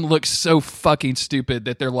makes them look so fucking stupid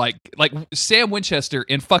that they're like Sam Winchester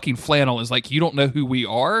in fucking flannel is like, you don't know who we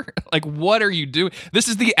are? Like, what are you doing? This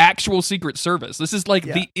is the actual Secret Service. This is like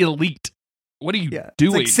the elite. What are you doing?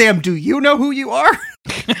 It's like, Sam, do you know who you are?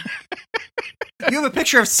 You have a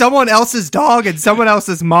picture of someone else's dog and someone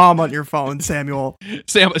else's mom on your phone, Samuel.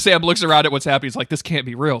 Sam looks around at what's happening. He's like, this can't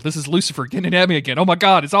be real. This is Lucifer getting at me again. Oh my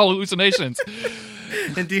God, it's all hallucinations.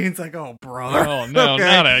 And Dean's like, oh, brother. Oh, no,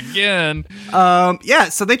 not again.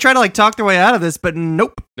 So they try to talk their way out of this, but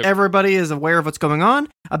nope. Everybody is aware of what's going on.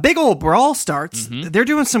 A big old brawl starts. Mm-hmm. They're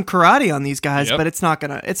doing some karate on these guys, but it's not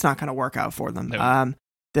gonna work out for them. Nope.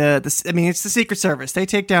 It's the Secret Service. They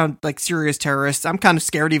take down serious terrorists. I'm kind of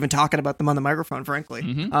scared even talking about them on the microphone, frankly.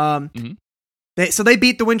 Mm-hmm. They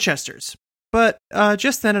beat the Winchesters, but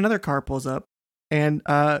just then another car pulls up, and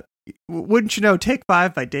wouldn't you know, Take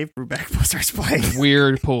 5 by Dave Brubeck starts playing.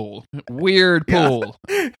 Weird pull.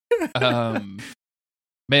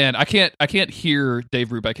 Man, I can't hear Dave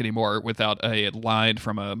Brubeck anymore without a line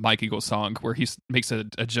from a Mike Eagles song where he makes a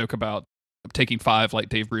joke about taking 5 like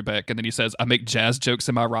Dave Brubeck, and then he says, I make jazz jokes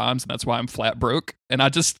in my rhymes, and that's why I'm flat broke. And I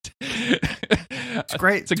just it's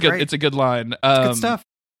great. It's a good line. Good stuff.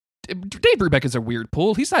 Dave Brubeck is a weird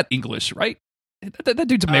pull. He's not English, right? That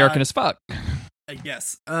dude's American as fuck.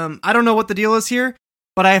 Yes. I don't know what the deal is here,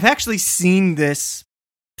 but I have actually seen this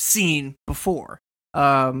scene before.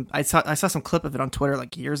 I saw some clip of it on Twitter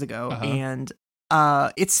years ago, and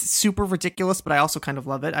it's super ridiculous, but I also kind of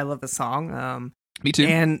love it. I love the song. Me too.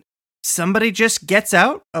 And somebody just gets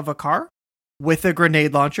out of a car with a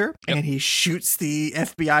grenade launcher, and he shoots the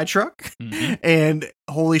FBI truck. Mm-hmm. And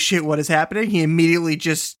holy shit, what is happening? He immediately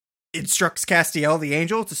just instructs Castiel, the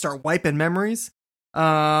angel, to start wiping memories.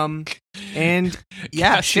 And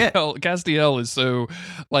yeah, Castiel is so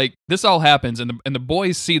this all happens, and the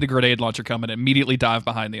boys see the grenade launcher coming and immediately dive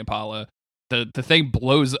behind the Impala. the thing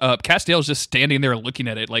blows up. Castiel's just standing there looking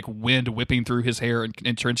at it, like wind whipping through his hair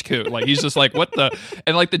and trench coat. Like he's just like, what the?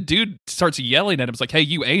 And like the dude starts yelling at him. It's like, hey,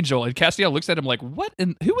 you Angel. And Castiel looks at him like, what?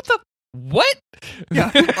 And who the what? Yeah,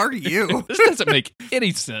 who are you? This doesn't make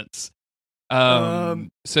any sense. So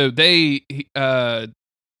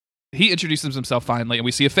he introduces himself finally, and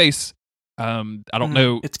we see a face. I don't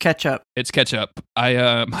know. It's Ketchup. It's Ketchup.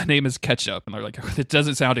 My name is Ketchup. And they're like, it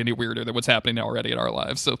doesn't sound any weirder than what's happening already in our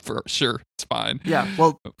lives. So for sure, it's fine. Yeah.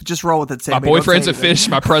 Well, just roll with it, Sammy. My boyfriend's a fish.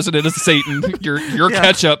 My president is Satan. You're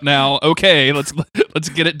Ketchup now. Okay, let's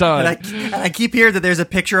get it done. And I keep hearing that there's a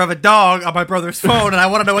picture of a dog on my brother's phone, and I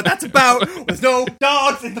want to know what that's about. There's no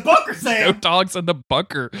dogs in the bunker, Sam. No dogs in the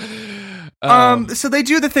bunker. So they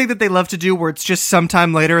do the thing that they love to do, where it's just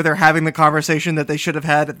sometime later they're having the conversation that they should have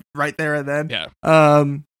had right there and then. Yeah.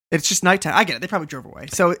 It's just nighttime. I get it. They probably drove away.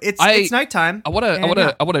 So it's nighttime. I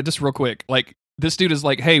wanna just real quick, like, this dude is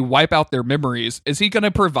like, hey, wipe out their memories. Is he gonna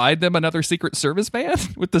provide them another Secret Service man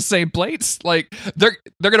with the same plates? Like they're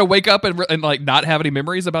gonna wake up and like not have any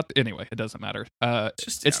memories about. Anyway, it doesn't matter.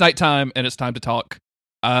 It's nighttime and it's time to talk.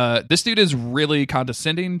 This dude is really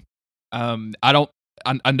condescending.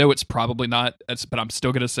 I know it's probably not, but I'm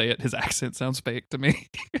still going to say it. His accent sounds fake to me.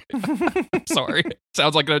 I'm sorry. It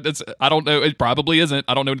sounds like I don't know. It probably isn't.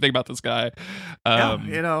 I don't know anything about this guy.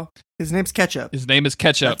 His name's Ketchup. His name is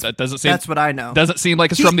Ketchup. That's what I know. Doesn't seem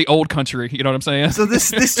like it's from the old country. You know what I'm saying? So this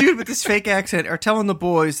dude with this fake accent are telling the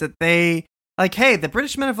boys that they, like, hey, the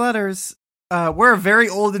British Men of Letters, we're a very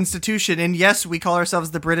old institution. And yes, we call ourselves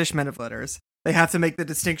the British Men of Letters. They have to make the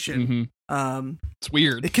distinction. Mm-hmm. It's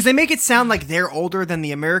weird because they make it sound like they're older than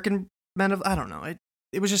the American men of. I don't know.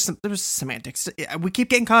 It was just there was semantics. We keep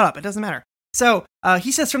getting caught up. It doesn't matter. So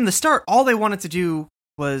he says from the start, all they wanted to do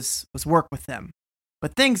was work with them,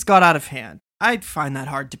 but things got out of hand. I'd find that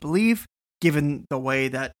hard to believe, given the way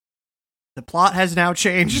that the plot has now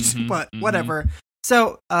changed. But whatever.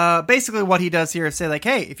 So basically, what he does here is say like,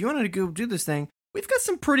 hey, if you wanted to go do this thing. We've got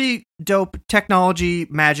some pretty dope technology,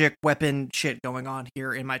 magic, weapon shit going on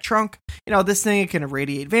here in my trunk. You know, this thing can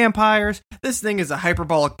irradiate vampires. This thing is a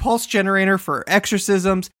hyperbolic pulse generator for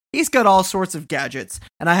exorcisms. He's got all sorts of gadgets.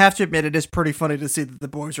 And I have to admit, it is pretty funny to see that the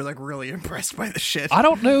boys are, like, really impressed by this shit. I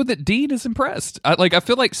don't know that Dean is impressed. I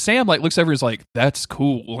feel like Sam, like, looks over and is like, that's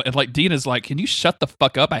cool. And, like, Dean is like, can you shut the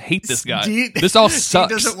fuck up? I hate this guy. This all sucks.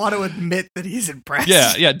 Dean doesn't want to admit that he's impressed.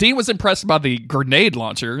 Yeah. Dean was impressed by the grenade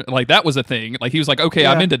launcher. Like, that was a thing. Like, he was like, okay,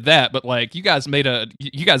 I'm into that. But, like, you guys made a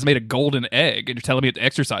golden egg and you're telling me it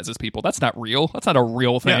exercises people. That's not real. That's not a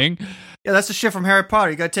real thing. Yeah, that's the shit from Harry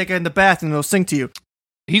Potter. You gotta take it in the bath and it'll sing to you.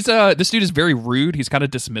 He's this dude is very rude. He's kind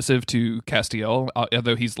of dismissive to Castiel,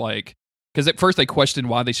 although he's like, because at first they question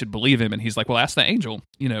why they should believe him, and he's like, well, ask the angel.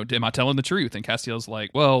 You know, am I telling the truth? And Castiel's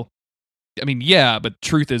like, well, I mean, yeah, but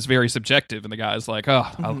truth is very subjective. And the guy's like, oh,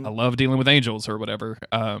 I love dealing with angels or whatever.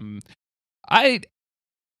 I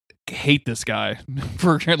hate this guy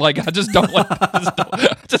for like I just don't like.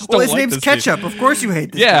 His name's Ketchup. Dude. Of course, you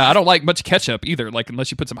hate this. Yeah, guy. I don't like much ketchup either. Like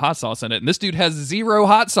unless you put some hot sauce in it. And this dude has zero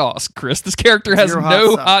hot sauce. Chris, this character has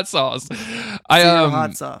no hot sauce.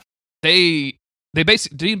 Hot sauce. Dean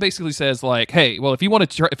basically says like, hey, well, if you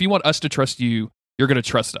want us to trust you, you're going to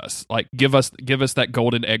trust us. Like, give us that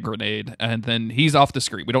golden egg grenade, and then he's off the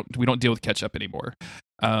screen. We don't deal with ketchup anymore.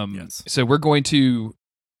 So we're going to.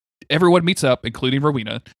 Everyone meets up, including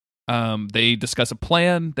Rowena. They discuss a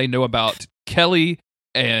plan. They know about Kelly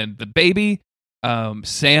and the baby.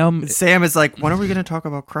 Sam is like, when are we going to talk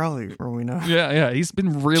about Crowley, Rowena? Yeah. He's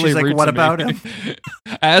been really She's like, rude what to about me. him?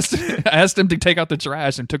 asked him to take out the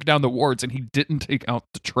trash and took down the wards, and he didn't take out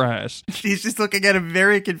the trash. She's just looking at him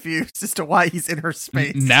very confused as to why he's in her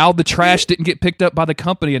space. Now the trash didn't get picked up by the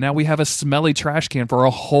company, and now we have a smelly trash can for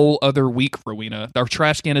a whole other week, Rowena. Our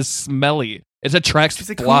trash can is smelly. It attracts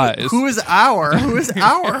like, flies. Who is our?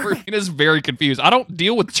 Rowena's very confused. I don't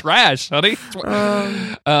deal with trash, honey.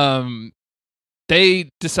 They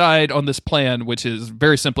decide on this plan, which is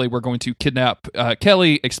very simply, we're going to kidnap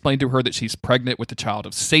Kelly, explain to her that she's pregnant with the child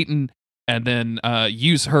of Satan, and then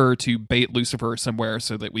use her to bait Lucifer somewhere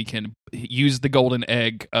so that we can use the golden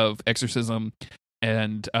egg of exorcism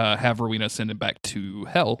and have Rowena send him back to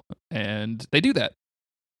hell. And they do that.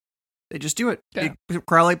 They just do it. Yeah.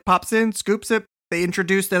 Crowley pops in, scoops it. They're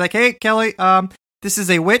like, hey, Kelly, this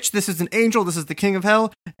is a witch, this is an angel, this is the king of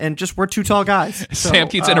hell, and just we're two tall guys. So, Sam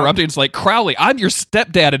keeps interrupting. It's like, Crowley, I'm your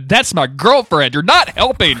stepdad, and that's my girlfriend. You're not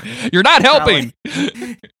helping.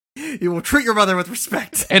 You will treat your mother with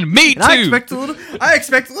respect. And me too. I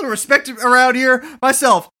expect a little respect around here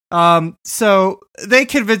myself. So they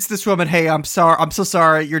convince this woman, hey, I'm so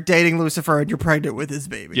sorry, you're dating Lucifer and you're pregnant with his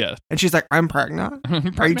baby. Yeah. And she's like, I'm pregnant?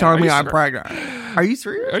 Are you telling me I'm pregnant? Are you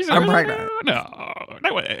serious? I'm pregnant.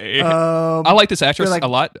 No way. I like this actress a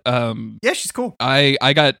lot. Yeah, she's cool.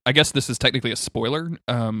 I guess this is technically a spoiler.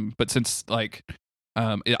 But since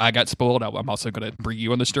I got spoiled, I'm also going to bring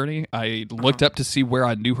you on this journey. I looked up to see where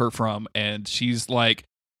I knew her from, and she's like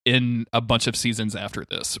in a bunch of seasons after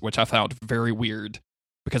this, which I found very weird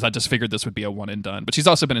because I just figured this would be a one and done. But she's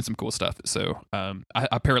also been in some cool stuff. So I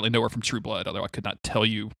apparently know her from True Blood, although I could not tell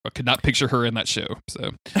you, I could not picture her in that show.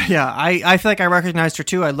 So yeah, I feel like I recognized her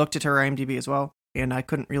too. I looked at her IMDb as well, and I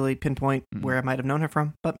couldn't really pinpoint where I might have known her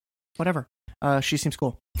from, but whatever. She seems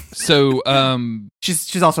cool. So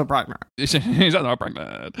she's also pregnant. She's not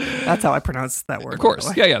pregnant. That's how I pronounce that word. Of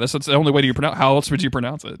course. Yeah. That's the only way you pronounce. How else would you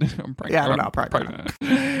pronounce it? I'm pregnant. Yeah, I'm not pregnant.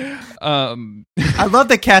 I love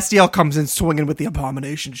that Castiel comes in swinging with the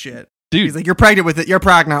abomination shit. Dude. He's like, you're pregnant with it. You're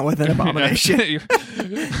pregnant with an abomination.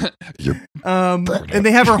 And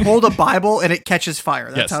they have her hold a Bible and it catches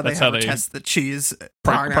fire. That's how they test that she's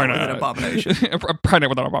pregnant with an abomination. Pregnant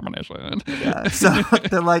with an abomination. Yeah, so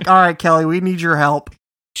they're like, all right, Kelly, we need your help.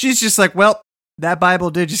 She's just like, well, that Bible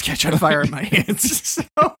did just catch on fire in my hands. So.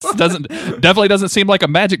 Definitely doesn't seem like a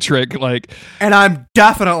magic trick. And I'm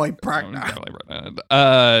definitely pregnant.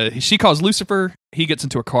 She calls Lucifer. He gets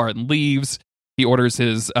into a car and leaves. He orders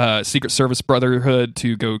his Secret Service Brotherhood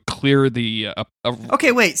to go clear the...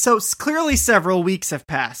 Okay, wait. So clearly several weeks have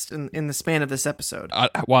passed in the span of this episode.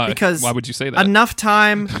 Why? Because why would you say that? Enough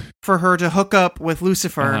time for her to hook up with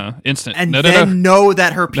Lucifer. Instant. And know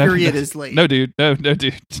that her period is late. No, dude. No,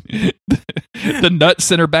 dude. The nut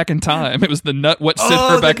sent her back in time. It was the nut what sent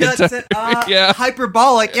her back in time. Yeah.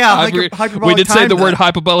 Hyperbolic. Yeah, hyperbolic. We did say the nut. Word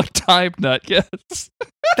hyperbolic time nut. Yes.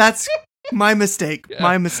 That's... My mistake. Yeah.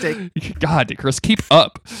 My mistake. God, Chris, keep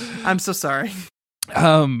up. I'm so sorry.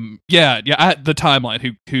 Yeah. The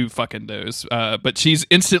timeline. Who fucking knows? But she's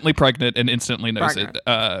instantly pregnant and instantly knows it.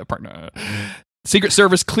 Pregnant. Secret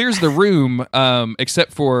Service clears the room,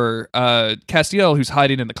 except for Castiel, who's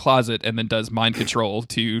hiding in the closet, and then does mind control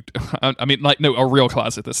to. A real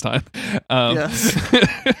closet this time. Yes.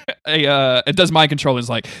 It does mind control and is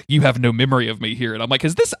like, you have no memory of me here, and I'm like,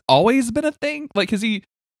 has this always been a thing? Like, has he?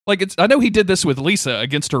 Like I know he did this with Lisa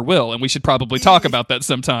against her will, and we should probably talk about that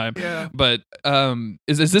sometime. Yeah. But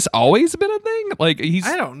is this always been a thing? Like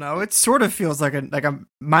I don't know. It sort of feels like a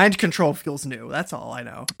mind control feels new. That's all I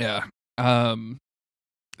know. Yeah.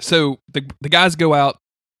 So the guys go out.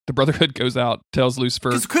 The Brotherhood goes out. Tells Lucifer.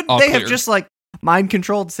 Couldn't they have just like mind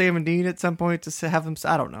controlled Sam and Dean at some point to have them?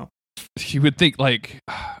 I don't know. You would think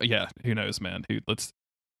yeah. Who knows, man?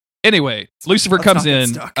 Anyway, Lucifer comes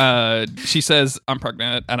in. She says, I'm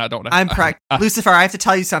pregnant, and I don't know. I'm pregnant. Lucifer, I have to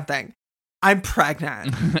tell you something. I'm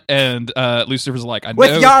pregnant. And Lucifer's like, I know.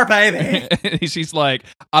 With your baby. She's like,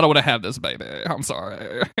 I don't want to have this baby. I'm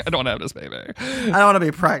sorry. I don't want to have this baby. I don't want to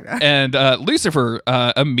be pregnant. And Lucifer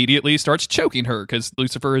immediately starts choking her because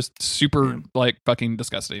Lucifer is super, fucking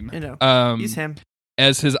disgusting. He's him.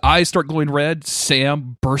 As his eyes start glowing red,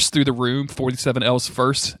 Sam bursts through the room, 47Ls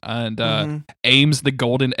first, and aims the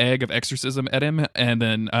golden egg of exorcism at him. And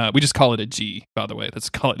then we just call it a G, by the way. Let's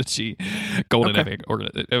call it a G. Golden egg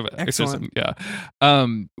of exorcism. Yeah.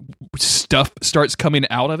 Stuff starts coming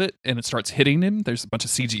out of it, and it starts hitting him. There's a bunch of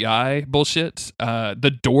CGI bullshit.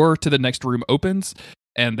 The door to the next room opens,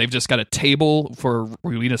 and they've just got a table for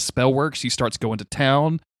Rowena Spellwork. She starts going to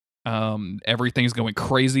town. Everything's going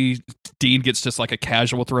crazy. Dean gets just like a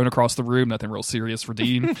casual thrown across the room. Nothing real serious for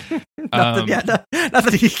Dean.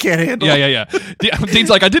 Nothing he can't handle. Yeah.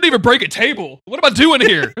 Dean's like, I didn't even break a table. What am I doing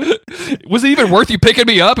here? Was it even worth you picking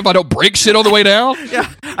me up if I don't break shit on the way down?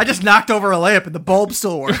 Yeah, I just knocked over a lamp and the bulb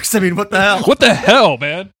still works. I mean, what the hell? What the hell,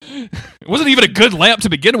 man? It wasn't even a good lamp to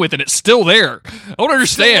begin with, and it's still there. I don't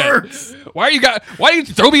understand. Why do you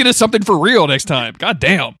throw me into something for real next time? God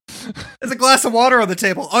damn. There's a glass of water on the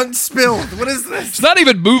table, unspilled. What is this? It's not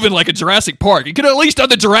even moving like a Jurassic Park. You could have at least done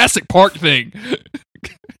the Jurassic Park thing.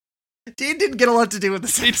 Dean didn't get a lot to do with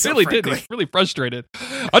this. He really did. He's really frustrated.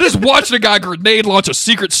 I just watched a guy grenade launch a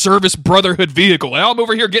Secret Service Brotherhood vehicle, and I'm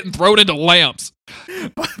over here getting thrown into lamps.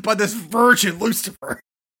 By this virgin Lucifer.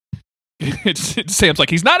 Sam's like,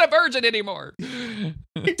 he's not a virgin anymore.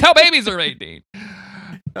 Tell babies are 18.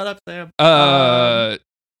 Shut up, Sam.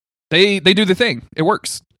 They do the thing. It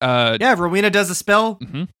works. Rowena does a spell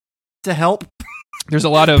to help. There's a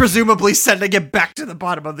lot of presumably sending it back to the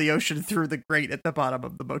bottom of the ocean through the grate at the bottom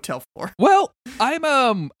of the motel floor. Well,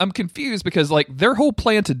 I'm confused because their whole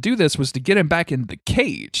plan to do this was to get him back in the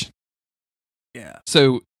cage. Yeah.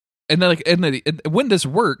 So and then when this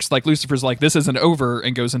works, like Lucifer's like, this isn't over,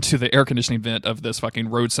 and goes into the air conditioning vent of this fucking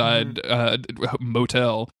roadside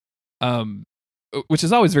motel. Which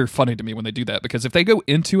is always very funny to me when they do that, because if they go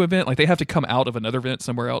into a vent, like they have to come out of another vent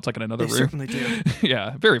somewhere else, like in another room. Certainly do.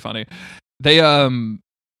 Yeah, very funny. They and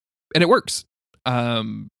it works.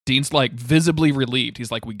 Dean's like visibly relieved.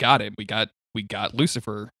 He's like, we got him. We got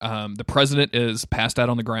Lucifer. The president is passed out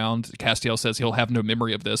on the ground. Castiel says he'll have no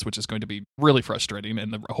memory of this, which is going to be really frustrating,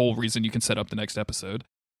 and the whole reason you can set up the next episode.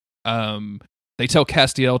 They tell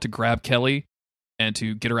Castiel to grab Kelly and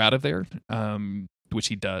to get her out of there, which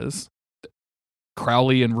he does.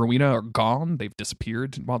 Crowley and Rowena are gone. They've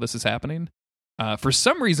disappeared while this is happening. For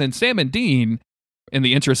some reason, Sam and Dean, in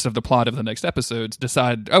the interest of the plot of the next episodes,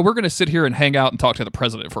 decide, we're going to sit here and hang out and talk to the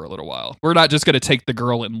president for a little while. We're not just going to take the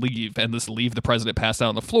girl and leave the president passed out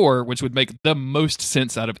on the floor, which would make the most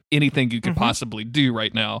sense out of anything you could possibly do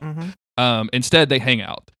right now. Instead, they hang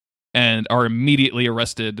out and are immediately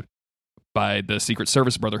arrested by the Secret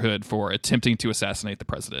Service Brotherhood for attempting to assassinate the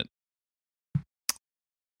president.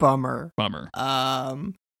 Bummer.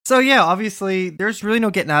 So yeah, obviously, there's really no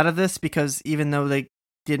getting out of this, because even though they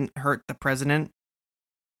didn't hurt the president,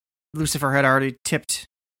 Lucifer had already tipped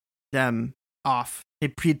them off.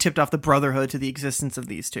 He tipped off the Brotherhood to the existence of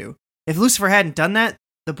these two. If Lucifer hadn't done that,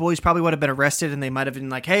 the boys probably would have been arrested, and they might have been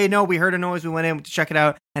like, hey, no, we heard a noise, we went in to check it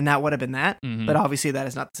out, and that would have been that. But obviously that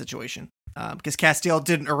is not the situation. Because Castiel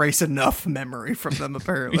didn't erase enough memory from them,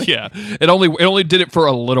 apparently. Yeah, it only did it for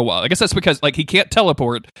a little while. I guess that's because like he can't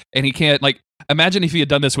teleport, and he can't like. Imagine if he had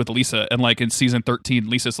done this with Lisa, and like in season 13,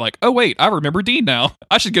 Lisa's like, "Oh wait, I remember Dean now.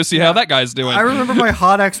 I should go see how that guy's doing." I remember my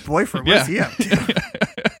hot ex-boyfriend. What's he up to?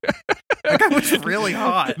 That guy was really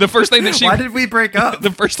hot. The first thing that why did we break up?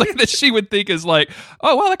 The first thing that she would think is like,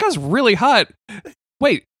 "Oh wow, that guy's really hot."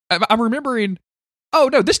 Wait, I'm remembering. Oh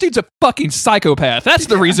no, this dude's a fucking psychopath. That's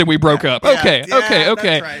the reason we broke up. Okay.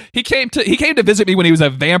 Right. He came to visit me when he was a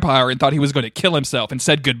vampire and thought he was going to kill himself and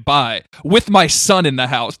said goodbye with my son in the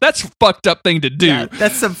house. That's a fucked up thing to do. Yeah,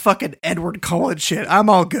 that's some fucking Edward Cullen shit. I'm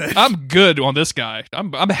all good. I'm good on this guy.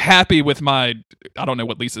 I'm happy with my. I don't know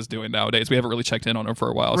what Lisa's doing nowadays. We haven't really checked in on her for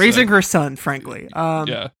a while. Raising her son, frankly.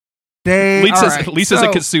 Yeah. Lisa's a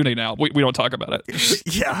Kitsune now. We don't talk about it.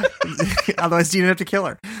 Yeah. Otherwise, Dean would have to kill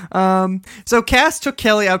her. So Cass took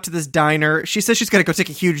Kelly out to this diner. She says she's going to go take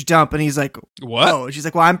a huge dump, and he's like, "What?" Oh, she's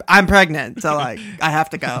like, "Well, I'm pregnant, so like I have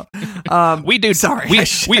to go." We do. Sorry,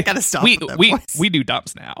 I gotta stop. We do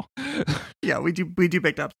dumps now. Yeah, we do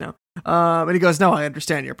big dumps now. And he goes, "No, I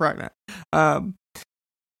understand. You're pregnant."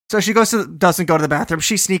 So she doesn't go to the bathroom.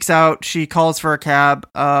 She sneaks out. She calls for a cab.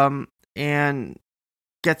 And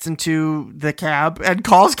gets into the cab and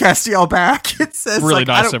calls Castiel back. It says, really like,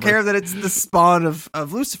 nice I don't care that it's the spawn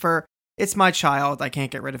of Lucifer. It's my child. I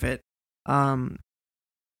can't get rid of it.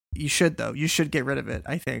 You should, though. You should get rid of it,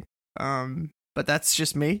 I think. But that's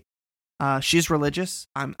just me. She's religious.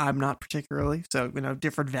 I'm not particularly. So,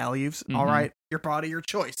 different values. All right. Your body, your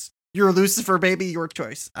choice. You're a Lucifer, baby. Your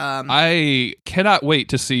choice. I cannot wait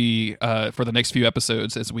to see for the next few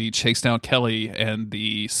episodes as we chase down Kelly and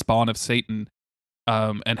the spawn of Satan.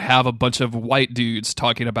 And have a bunch of white dudes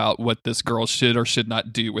talking about what this girl should or should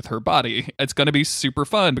not do with her body. It's going to be super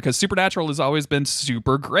fun because Supernatural has always been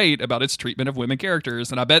super great about its treatment of women characters.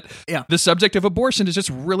 And I bet the subject of abortion is just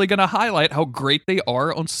really going to highlight how great they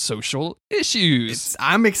are on social issues.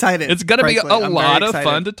 I'm excited. It's going to be a lot of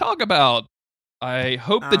fun to talk about. I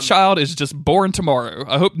hope the child is just born tomorrow.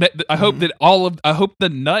 I hope that I hope the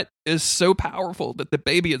nut is so powerful that the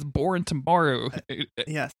baby is born tomorrow.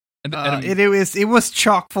 Yes. And it was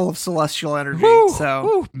chock full of celestial energy.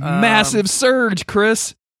 Massive surge,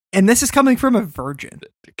 Chris. And this is coming from a virgin.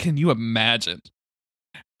 Can you imagine?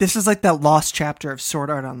 This is like that lost chapter of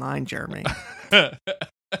Sword Art Online, Jeremy.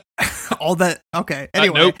 All that. Okay.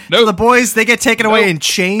 Anyway, nope. So the boys, they get taken away in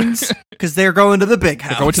chains because they're going to the big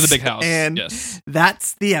house. They're going to the big house. And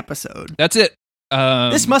that's the episode. That's it.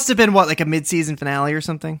 This must have been like a mid-season finale or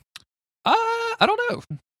something? I don't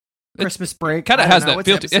know. Christmas break. Kind of has that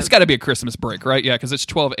feel. It's got to be a Christmas break, right? Yeah, because it's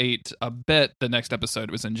 12/8. I bet the next episode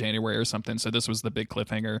was in January or something. So this was the big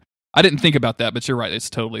cliffhanger. I didn't think about that, but you're right. It's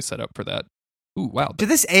totally set up for that. Ooh, wow. Did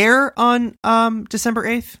this air on December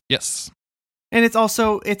 8th? Yes. And it's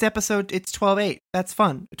 12/8. That's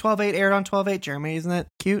fun. 12/8 aired on 12/8, Jeremy. Isn't that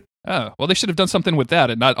cute? Oh, well, they should have done something with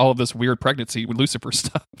that and not all of this weird pregnancy with Lucifer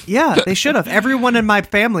stuff. Yeah, they should have. Everyone in my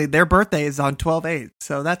family, their birthday is on 12/8.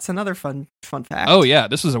 So that's another fun fact. Oh, yeah.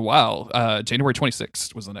 This was a while. January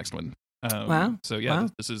 26th was the next one. Wow. So, yeah,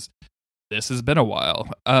 this has been a while.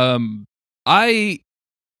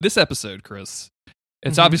 This episode, Chris,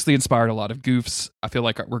 It's Mhm. obviously inspired a lot of goofs. I feel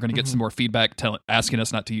like we're going to get some more feedback asking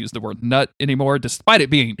us not to use the word nut anymore, despite it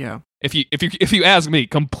being, Yeah. if you ask me,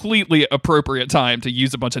 completely appropriate time to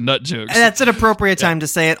use a bunch of nut jokes. And that's an appropriate time to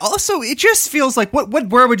say it. Also, it just feels like what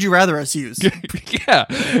where would you rather us use? Yeah,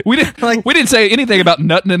 we didn't say anything about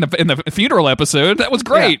nutting in the funeral episode. That was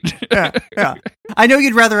great. Yeah. I know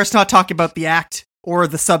you'd rather us not talk about the act or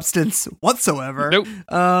the substance whatsoever.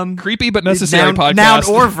 Nope. Creepy but necessary podcast. Noun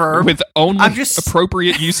or verb. With only I'm just-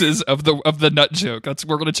 appropriate uses of the nut joke.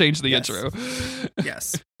 We're going to change the Yes. intro.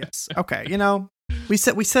 Yes. Okay. We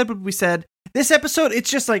said what we said. This episode,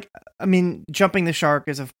 it's just like, I mean, jumping the shark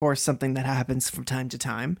is of course something that happens from time to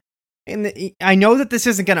time, and I know that this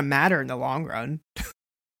isn't going to matter in the long run.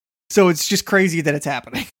 So it's just crazy that it's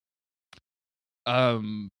happening. I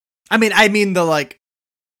mean the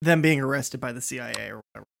them being arrested by the CIA or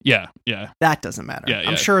whatever. Yeah. That doesn't matter. Yeah.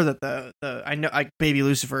 I'm sure that I know Baby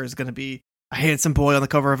Lucifer is going to be a handsome boy on the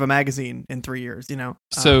cover of a magazine in 3 years.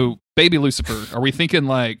 So, Baby Lucifer, are we thinking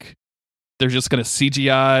like they're just going to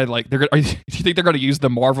CGI? Like do you think they're going to use the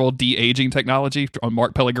Marvel de-aging technology on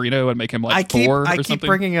Mark Pellegrino and make him like Thor or something?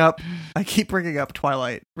 I keep bringing up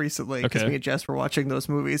Twilight recently because Okay. me and Jess were watching those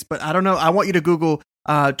movies, but I don't know. I want you to Google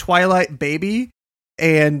Twilight Baby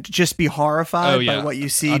and just be horrified by what you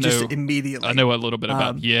see just immediately. I know a little bit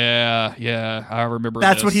about. Yeah. I remember.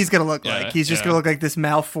 That's this. what he's gonna look Yeah, like. He's just gonna look like this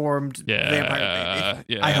malformed vampire baby.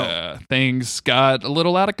 Yeah. I hope. Things got a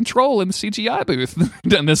little out of control in the CGI booth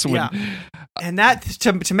in this one. Yeah. And that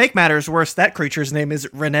to make matters worse, that creature's name is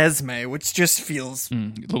Renesmee, which just feels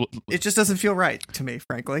it just doesn't feel right to me,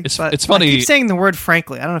 frankly. It's But funny. I keep saying the word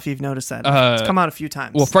frankly. I don't know if you've noticed that. It's come out a few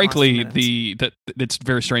times. Well, in the last frankly, few minutes. it's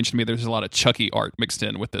very strange to me. There's a lot of Chucky art mixed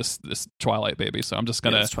in with this Twilight baby, so I'm just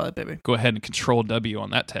gonna Yeah, it's Twilight Baby. go ahead and Control W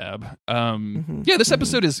on that tab. Mhm. Yeah, this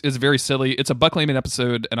episode is very silly. It's a Buck Leming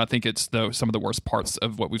episode, and I think it's some of the worst parts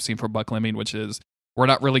of what we've seen from Buck Leming, which is we're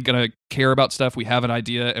not really gonna care about stuff. We have an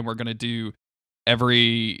idea, and we're gonna do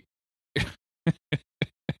every.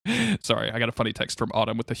 Sorry, I got a funny text from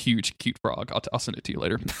Autumn with a huge cute frog. I'll send it to you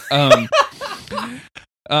later.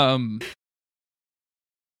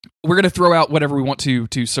 We're gonna throw out whatever we want to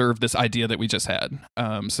serve this idea that we just had.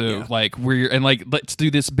 Let's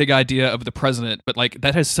do this big idea of the president, but like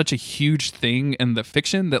that has such a huge thing in the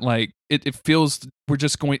fiction that like it feels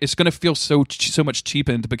it's gonna feel so much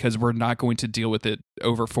cheapened because we're not going to deal with it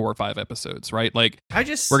over 4 or 5 episodes, right? Like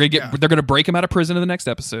they're gonna break him out of prison in the next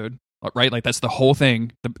episode. Right, like that's the whole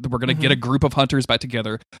thing. We're gonna get a group of hunters back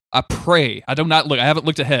together. I pray. I haven't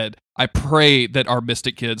looked ahead. I pray that our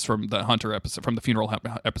Mystic kids from the Hunter episode, from the funeral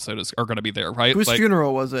episode, are gonna be there. Right? Whose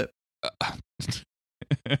funeral was it?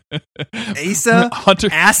 Asa?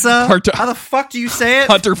 Asa? Hunter, how the fuck do you say it?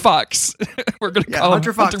 Hunter Fox. We're gonna call him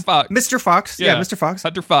Hunter Fox. Mr. Fox. Yeah, Mr. Fox.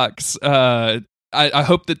 Hunter Fox. I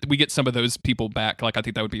hope that we get some of those people back. Like, I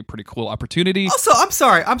think that would be a pretty cool opportunity. Also, I'm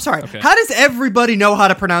sorry. Okay. How does everybody know how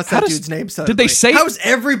to pronounce that dude's name suddenly? Did they say? How's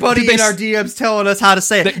everybody in our DMs telling us how to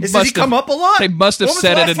say it? Does he come up a lot? They must have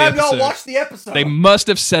said it in the episode. When was the last time y'all watched the episode? They must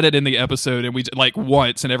have said it in the episode, and we like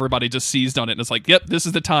once, and everybody just seized on it, and it's like, yep, this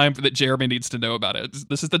is the time that Jeremy needs to know about it.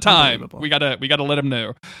 This is the time. We gotta let him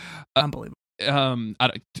know. Unbelievable.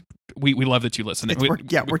 We love that you listen. We're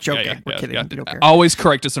joking. We're kidding. We don't care. Always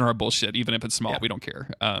correct us in our bullshit, even if it's small. We don't care.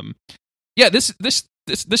 This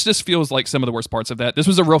just feels like some of the worst parts of that. This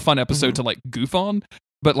was a real fun episode to like goof on,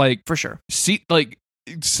 but like for sure. See, like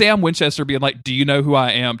Sam Winchester being like, "Do you know who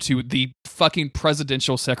I am?" to the fucking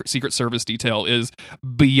presidential Secret Service detail is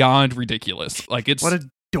beyond ridiculous. Like it's what a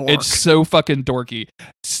dork. It's so fucking dorky.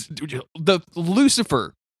 The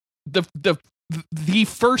Lucifer, the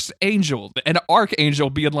first angel, an archangel,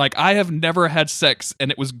 being like, "I have never had sex and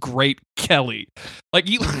it was great, Kelly." Like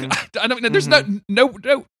you, I don't. There's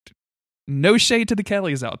no shade to the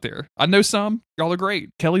Kellys out there. I know some. Y'all are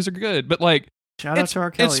great. Kellys are good, but like, shout out to our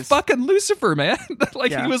Kellys. It's fucking Lucifer, man. He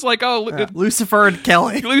was like, "Oh, Lucifer and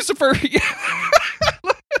Kelly." Lucifer.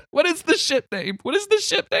 What is the ship name?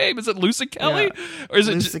 Is it Lucy Kelly? Or is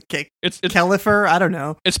it it's Kellifer? I don't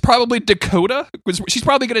know. It's probably Dakota. She's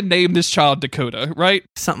probably going to name this child Dakota, right?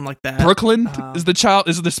 Something like that. Brooklyn is the child.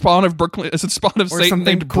 Is it the spawn of Brooklyn? Is it spawn of or Satan something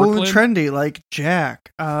named cool Brooklyn? and trendy like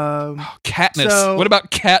Jack? Katniss. What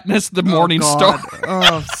about Katniss, the Morning Star?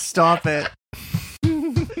 Oh, stop it.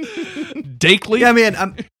 Dakeley. Yeah,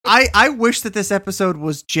 man. I wish that this episode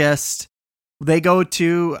was just they go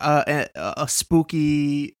to a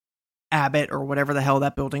spooky Abbott or whatever the hell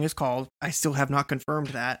that building is called. I still have not confirmed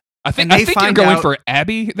that. I think you're going for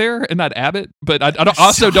Abbey there and not Abbott, but I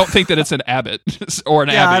don't think that it's an Abbott or an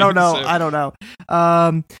Abbey. I don't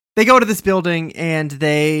know. They go to this building and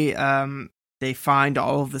they they find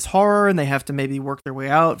all of this horror and they have to maybe work their way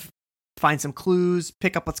out, find some clues,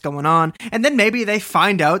 pick up what's going on. And then maybe they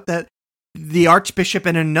find out that the archbishop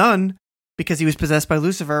and a nun, because he was possessed by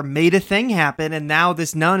Lucifer, made a thing happen. And now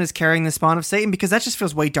this nun is carrying the spawn of Satan, because that just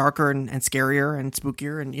feels way darker and scarier and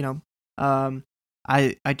spookier. And,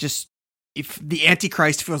 I just, if the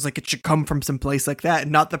Antichrist feels like it should come from some place like that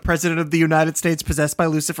and not the president of the United States possessed by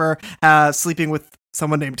Lucifer, sleeping with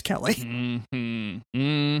someone named Kelly.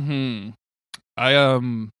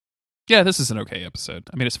 Yeah, this is an okay episode.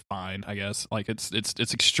 I mean, it's fine, I guess. Like, it's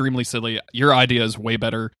extremely silly. Your idea is way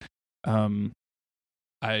better.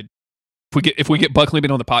 If we get Buck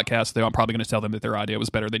Liebman on the podcast, though, I'm probably going to tell them that their idea was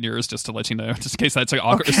better than yours, just to let you know, just in case that's a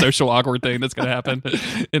social awkward thing that's going to happen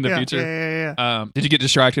in the future. Yeah. Did you get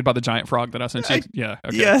distracted by the giant frog that I sent you? Yeah.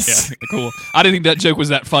 Okay. Yes. Yeah, cool. I didn't think that joke was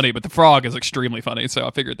that funny, but the frog is extremely funny, so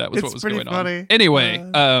I figured that was what was going on.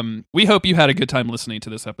 Anyway, we hope you had a good time listening to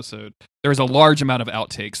this episode. There's a large amount of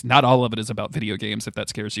outtakes. Not all of it is about video games. If that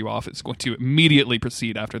scares you off, it's going to immediately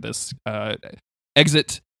proceed after this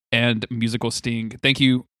exit and musical sting. Thank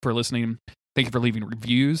you for listening. Thank you for leaving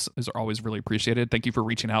reviews. Those are always really appreciated. Thank you for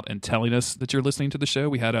reaching out and telling us that you're listening to the show.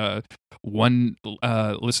 We had one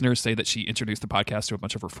listener say that she introduced the podcast to a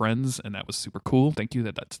bunch of her friends, and that was super cool. Thank you.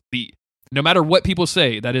 No matter what people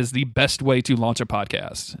say, that is the best way to launch a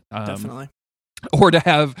podcast. Definitely. Or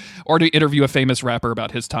to interview a famous rapper about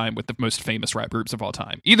his time with the most famous rap groups of all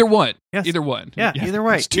time. Either one. Yes. Either one. Yeah, either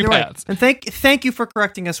way. It's two paths. And thank you for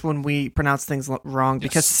correcting us when we pronounce things wrong,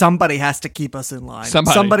 because somebody has to keep us in line.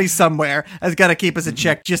 Somebody somewhere has got to keep us in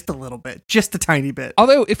check just a little bit, just a tiny bit.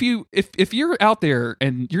 Although if you're out there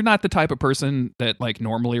and you're not the type of person that like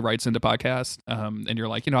normally writes into podcasts, and you're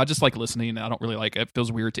like, I just like listening, I don't really like it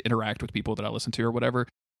feels weird to interact with people that I listen to or whatever,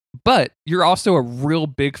 but you're also a real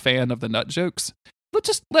big fan of the nut jokes, let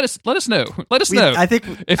us know. Let us know. I think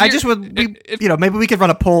maybe we could run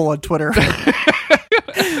a poll on Twitter.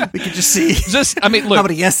 We could just see. Look, how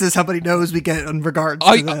many yeses, how many no's we get in regards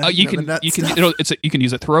to the, you can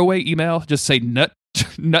use a throwaway email. Just say nut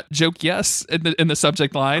joke yes in the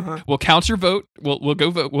subject line. Uh-huh. We'll count your vote. We'll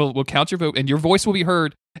go vote. We'll count your vote, and your voice will be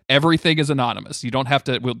heard. Everything is anonymous. You don't have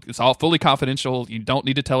to. It's all fully confidential. You don't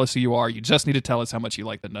need to tell us who you are. You just need to tell us how much you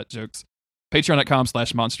like the nut jokes.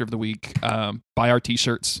 Patreon.com/Monster of the Week. Buy our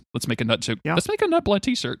t-shirts. Let's make a nut joke. Yeah. Let's make a nut blood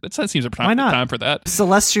t-shirt. That seems a time for that.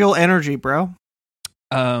 Celestial energy, bro.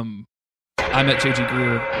 I'm at JG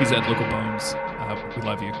Greer. He's at Local Bones. We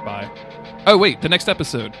love you. Bye. Oh wait, the next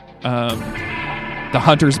episode. The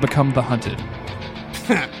hunters become the hunted.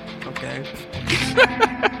 Okay.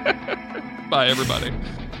 Bye, everybody.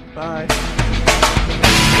 Bye.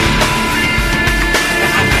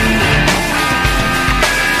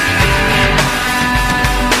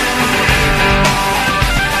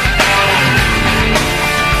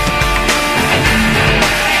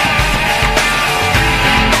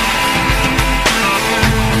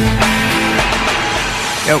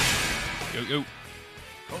 Yo.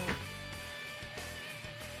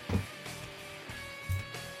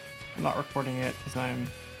 I'm not recording it because I'm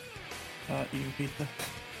eating pizza.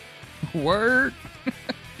 Word.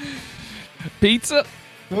 Pizza.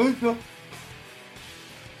 What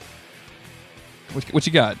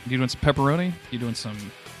you got? You doing some pepperoni? You doing some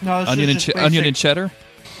onion and cheddar?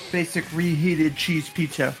 Basic reheated cheese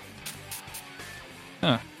pizza.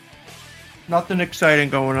 Huh. Nothing exciting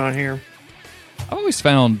going on here. I've always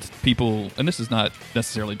found people, and this is not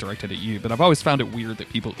necessarily directed at you, but I've always found it weird that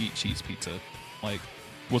people eat cheese pizza.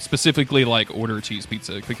 Specifically order cheese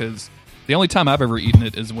pizza, because the only time I've ever eaten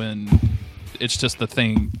it is when it's just the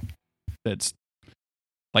thing that's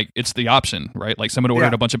it's the option, right? Like someone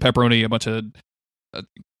ordered a bunch of pepperoni, a bunch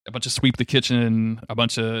of sweep the kitchen, a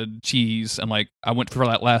bunch of cheese, and I went for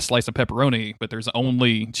that last slice of pepperoni, but there's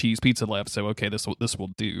only cheese pizza left, so okay, this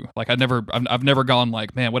will do. I've never gone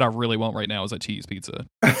man, what I really want right now is a cheese pizza.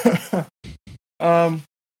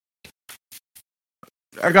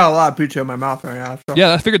 I got a lot of pizza in my mouth right now. So.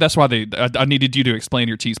 Yeah, I figured that's why I needed you to explain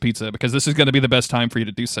your cheese pizza, because this is going to be the best time for you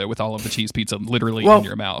to do so with all of the cheese pizza literally in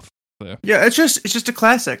your mouth. So. Yeah, it's just a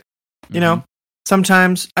classic. You know,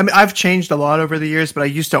 sometimes I've changed a lot over the years, but I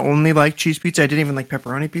used to only like cheese pizza. I didn't even like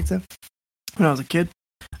pepperoni pizza when I was a kid.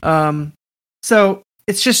 So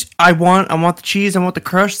it's just I want the cheese, I want the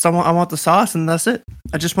crust, I want the sauce, and that's it.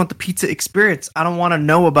 I just want the pizza experience. I don't want to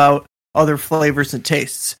know about other flavors and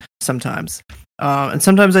tastes sometimes. And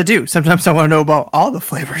sometimes I do. Sometimes I want to know about all the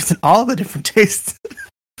flavors and all the different tastes.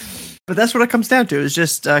 But that's what it comes down to, is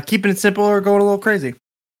just keeping it simple or going a little crazy.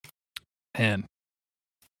 Man,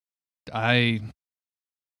 I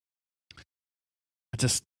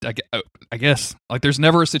guess there's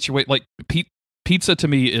never a situation pizza to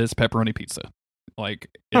me is pepperoni pizza. Like,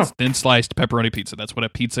 it's thin sliced pepperoni pizza. That's what a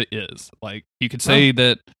pizza is. Like, you could say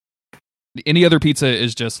that any other pizza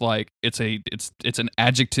is just like it's an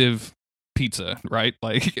adjective pizza, right?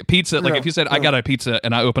 Like pizza. Like if you said I got a pizza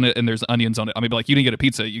and I open it and there's onions on it, I mean, like, you didn't get a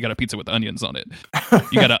pizza. You got a pizza with onions on it.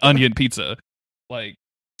 You got an onion pizza. Like,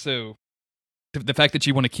 so the fact that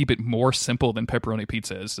you want to keep it more simple than pepperoni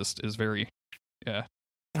pizza is very, yeah.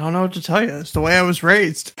 I don't know what to tell you. It's the way I was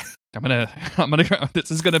raised. I'm gonna.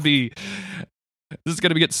 This is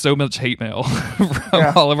gonna get so much hate mail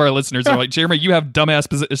from all of our listeners. They're like, Jeremy, you have dumbass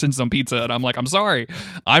positions on pizza, and I'm like, I'm sorry,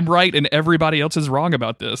 I'm right, and everybody else is wrong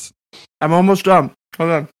about this. I'm almost done.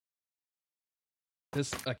 Hold on.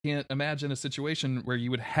 I can't imagine a situation where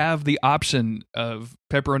you would have the option of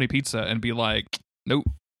pepperoni pizza and be like, nope,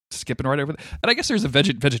 skipping right over that. And I guess there's a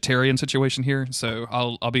vegetarian situation here, so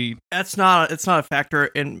I'll be. It's not a factor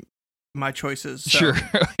in my choices. So. Sure,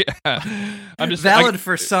 yeah. I'm just valid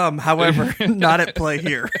for some, however, not at play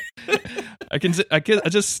here. I can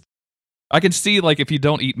see, like, if you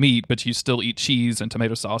don't eat meat but you still eat cheese and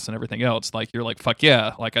tomato sauce and everything else, like, you're like, fuck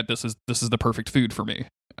yeah, like, this is the perfect food for me.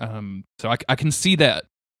 So I can see that.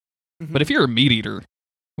 Mm-hmm. But if you're a meat eater,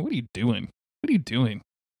 what are you doing?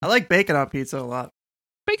 I like bacon on pizza a lot.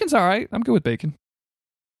 Bacon's all right. I'm good with bacon.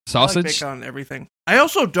 Sausage. I like bacon on everything. I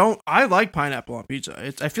also don't. I like pineapple on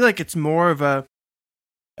pizza. I feel like it's more of a,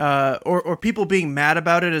 or people being mad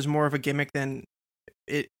about it is more of a gimmick than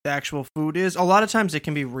the actual food is. A lot of times it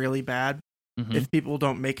can be really bad if people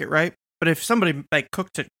don't make it right. But if somebody like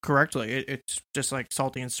cooked it correctly, it's just like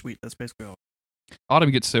salty and sweet. That's basically all.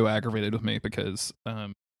 Autumn gets so aggravated with me because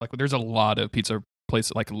like there's a lot of pizza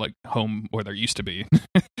places like home where there used to be.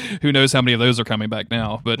 Who knows how many of those are coming back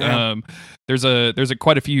now? But there's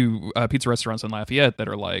quite a few pizza restaurants in Lafayette that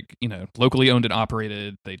are like, you know, locally owned and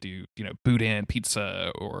operated. They do, you know, boudin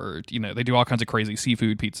pizza, or, you know, they do all kinds of crazy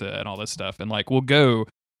seafood pizza and all this stuff. And like, we'll go,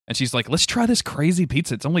 and she's like, let's try this crazy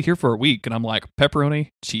pizza. It's only here for a week. And I'm like, pepperoni,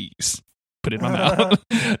 cheese. Put it in my mouth.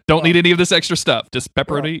 Don't need any of this extra stuff. Just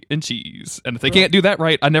pepperoni and cheese. And if they can't do that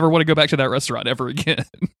right, I never want to go back to that restaurant ever again.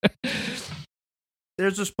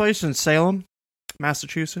 There's this place in Salem,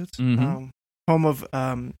 Massachusetts, home of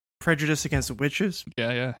Prejudice Against Witches.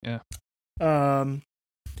 Yeah. And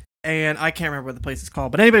I can't remember what the place is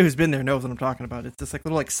called, but anybody who's been there knows what I'm talking about. It's this like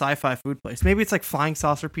little like sci-fi food place. Maybe it's like Flying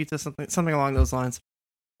Saucer Pizza, something along those lines.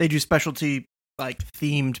 They do specialty like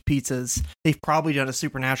themed pizzas. They've probably done a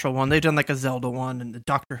Supernatural one. They've done like a Zelda one and the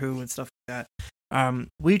Doctor Who and stuff like that.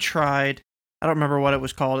 We tried. I don't remember what it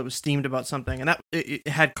was called. It was themed about something, and that it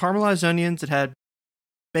had caramelized onions. It had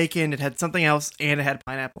bacon, it had something else, and it had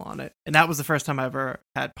pineapple on it. And that was the first time I ever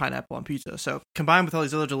had pineapple on pizza. So combined with all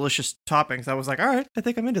these other delicious toppings, I was like, all right, I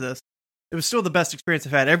think I'm into this. It was still the best experience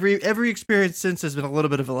I've had. Every experience since has been a little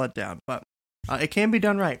bit of a letdown, but it can be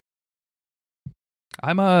done right.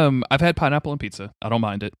 I've had pineapple on pizza. I don't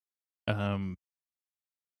mind it.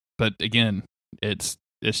 But again, it's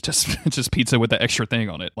just pizza with the extra thing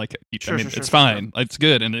on it. Like, it's fine. It's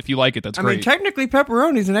good, and if you like it, that's great. I mean, technically,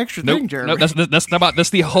 pepperoni's an extra thing, Jeremy. No, that's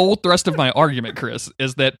the whole thrust of my argument, Chris.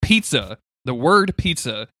 Is that pizza? The word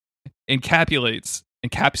pizza encapsulates.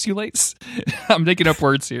 I'm making up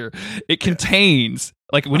words here. It contains,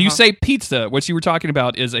 like, when you say pizza, what you were talking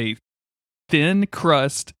about is a thin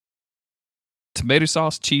crust, tomato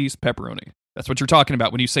sauce, cheese, pepperoni. That's what you're talking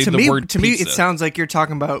about when you say word pizza. To me, it sounds like you're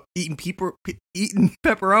talking about eating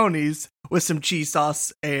pepperonis with some cheese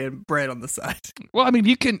sauce and bread on the side. Well, I mean,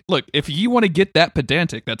 you can look, if you want to get that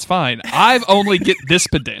pedantic, that's fine. I've only get this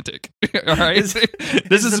pedantic. All right,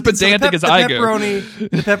 this is as pedantic as I go. The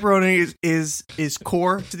pepperoni is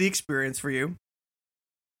core to the experience for you.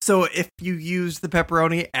 So if you use the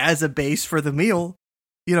pepperoni as a base for the meal,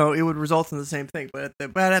 you know, it would result in the same thing. But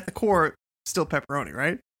at the core, still pepperoni,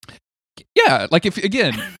 right? Yeah, like, if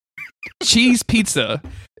again, cheese pizza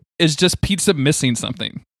is just pizza missing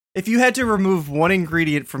something. If you had to remove one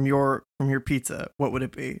ingredient from your pizza, what would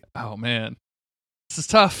it be? Oh man, this is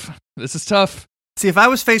tough. See, if I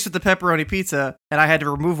was faced with the pepperoni pizza and I had to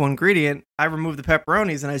remove one ingredient, I remove the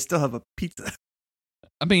pepperonis and I still have a pizza.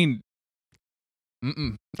 I mean,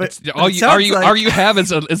 but all you have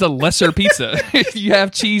is a lesser pizza. If you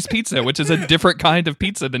have cheese pizza, which is a different kind of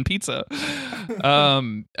pizza than pizza. I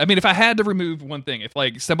mean, if I had to remove one thing, if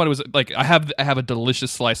like somebody was like, I have a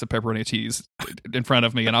delicious slice of pepperoni cheese in front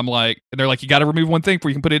of me, and I'm like, and they're like, you got to remove one thing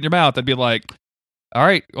before you can put it in your mouth. I'd be like, all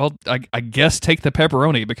right, well, I guess take the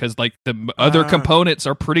pepperoni, because like the other components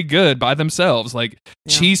are pretty good by themselves. Like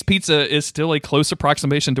cheese pizza is still a close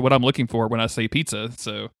approximation to what I'm looking for when I say pizza.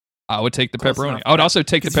 So I would take the Close pepperoni. enough. I would also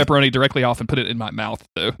take the 'Cause you- pepperoni directly off and put it in my mouth,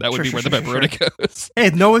 though. That would Sure, be sure, where the sure, pepperoni goes. Hey,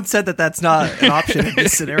 no one said that that's not an option in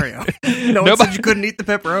this scenario. No one said you couldn't eat the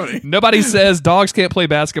pepperoni. Nobody says dogs can't play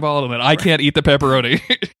basketball and that I can't eat the pepperoni.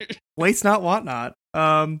 Waste not, want not.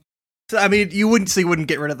 So, I mean, you wouldn't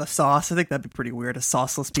get rid of the sauce. I think that'd be pretty weird. A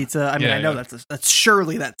sauceless pizza. I mean, Yeah, I know yeah. that's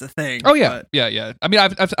surely that's a thing. Oh yeah, but- yeah. I mean,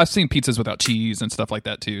 I've seen pizzas without cheese and stuff like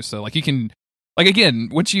that too. So like you can, like again,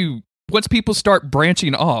 once people start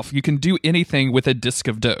branching off, you can do anything with a disc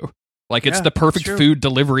of dough. Like it's Yeah, the perfect that's true. food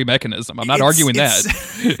delivery mechanism. I'm not It's- arguing it's-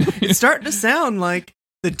 that. It's starting to sound like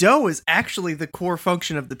the dough is actually the core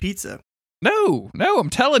function of the pizza. No, I'm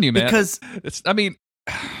telling you, man. Because it's, I mean,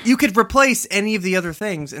 you could replace any of the other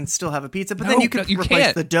things and still have a pizza, but then No, you could no, you replace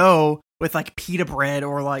can't. the dough with like pita bread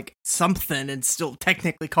or like something and still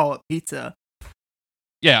technically call it pizza.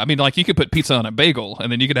 yeah, I mean, like you could put pizza on a bagel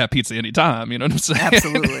and then you could have pizza anytime. You know what I'm saying?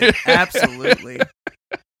 Absolutely. Absolutely.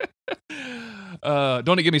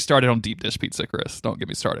 Don't get me started on deep dish pizza, Chris. Don't get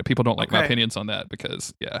me started. People don't like my Okay. opinions on that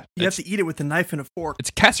because, yeah, You have to eat it with a knife and a fork. it's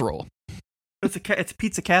casserole. It's a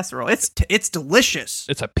pizza casserole. It's delicious.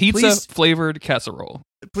 It's a pizza Please- flavored casserole.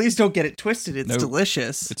 Please don't get it twisted. It's No.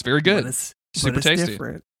 delicious. It's very good. But it's Super but it's tasty.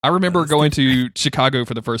 different. I remember That is going to Chicago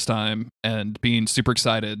for the first time and being super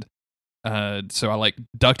excited. So I like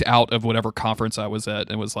ducked out of whatever conference I was at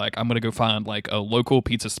and was like, I'm gonna go find like a local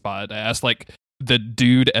pizza spot. I asked like the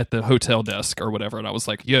dude at the hotel desk or whatever, and I was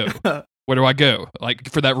like, yo, where do I go? Like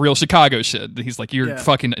for that real Chicago shit. And he's like, you're Yeah.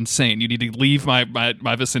 fucking insane. You need to leave my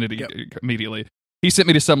vicinity Yep. immediately. He sent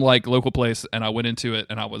me to some like local place and I went into it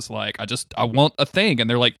and I was like, I want a thing. And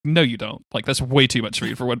they're like, no, you don't. Like, that's way too much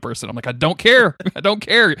food for one person. I'm like, I don't care. I don't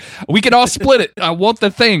care. We can all split it. I want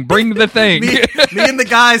the thing. Bring the thing. me and the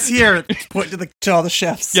guys here point to all the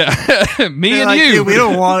chefs. Yeah. Me They're and like, you. "Dude, we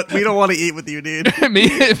don't want to eat with you, dude.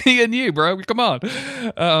 me and you, bro. Come on.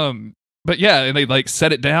 But yeah, and they like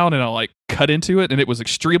set it down and I like cut into it and it was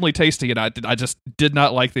extremely tasty and I just did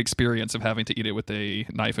not like the experience of having to eat it with a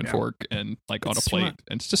knife and Yeah. fork and like on a It's too plate. much.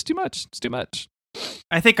 And it's just too much. It's too much.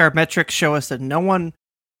 I think our metrics show us that no one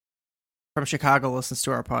from Chicago listens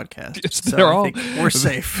to our podcast. It's- So they're I all- think we're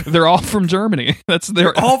safe. They're all from Germany.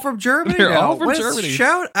 They're all from Germany. They're now. all from Let's Germany.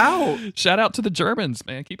 Shout out! Shout out to the Germans,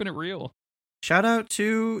 man, keeping it real. Shout out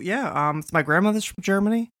to it's my grandmother's from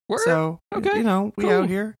Germany. Word? So Okay, you know we cool. out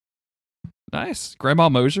here. Nice, Grandma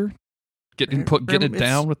Mosier, getting it It's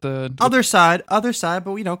down with the. Other side,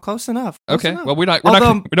 but close enough. Close Okay, enough. well we don't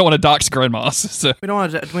want to dox grandmas. So We don't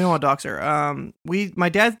want to dox her. My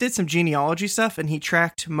dad did some genealogy stuff, and he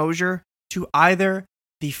tracked Mosier to either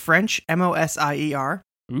the French Mosier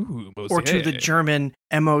ooh, or to the Mosier. German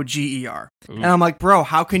Moger. Ooh. And I'm like, bro,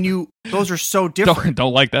 how can you? Those are so different.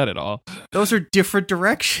 don't like that at all. Those are different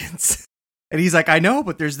directions. And he's like, I know,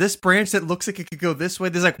 but there's this branch that looks like it could go this way.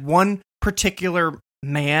 There's like one particular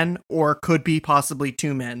man, or could be possibly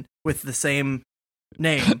two men with the same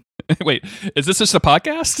name. Wait, is this just a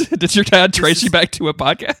podcast? Did your dad trace is- you back to a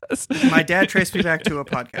podcast? My dad traced me back to a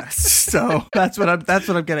podcast, so that's what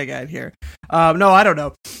I'm getting at here. No, I don't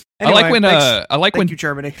know. Anyway, I like when thank you,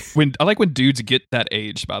 Germany. I like when dudes get that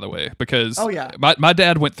age, by the way, because Oh, yeah. my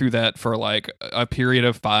dad went through that for like a period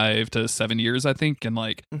of 5 to 7 years, I think, and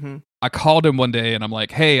like hmm I called him one day and I'm like,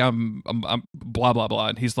 hey, I'm blah blah blah,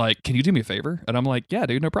 and he's like, can you do me a favor? And I'm like, yeah,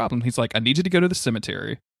 dude, no problem. He's like, I need you to go to the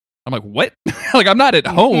cemetery. I'm like, what? Like, I'm not at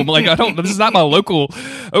home. Like, I don't. This is not my local.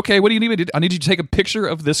 Okay, what do you need me to do? I need you to take a picture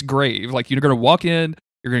of this grave. Like, you're gonna walk in.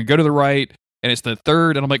 You're gonna go to the right. And it's the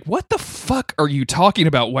third, and I'm like, what the fuck are you talking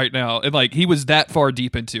about right now? And like, he was that far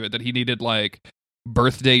deep into it that he needed like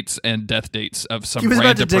birth dates and death dates of some He was about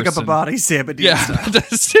random to dig person. up a body, Sam, but Yeah,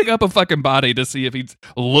 to dig up a fucking body to see if he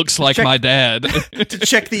looks like Check- my dad. to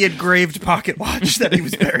check the engraved pocket watch that he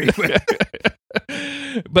was buried with.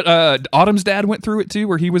 But Autumn's dad went through it too,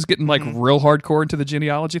 where he was getting like Mhm. real hardcore into the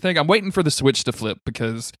genealogy thing. I'm waiting for the switch to flip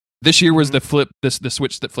because this year was Mhm. the flip. The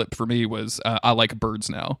switch that flipped for me was I like birds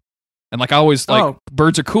now. And like I always like Oh.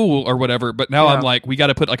 birds are cool or whatever, but now Yeah. I'm like we got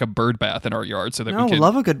to put like a bird bath in our yard so that No, we we can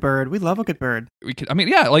love a good bird. We love a good bird. I mean,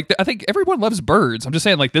 yeah, like I think everyone loves birds. I'm just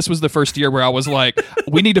saying, like this was the first year where I was like,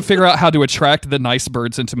 we need to figure out how to attract the nice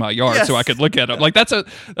birds into my yard so I Yes. could look at them. Like that's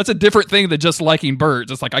a different thing than just liking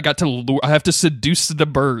birds. It's like I have to seduce the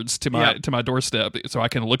birds to my doorstep so I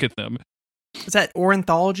can look at them. Is that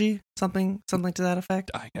ornithology? Something to that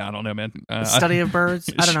effect? I don't know, man. The study of birds?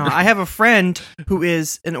 I don't know. Sure. I have a friend who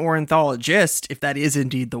is an ornithologist, if that is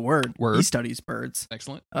indeed the word. Word. He studies birds.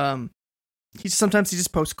 Excellent. Sometimes he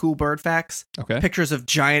just posts cool bird facts, Okay. pictures of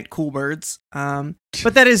giant cool birds.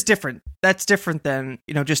 But that is different. That's different than,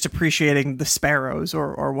 just appreciating the sparrows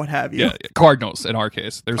or what have you. Yeah, cardinals in our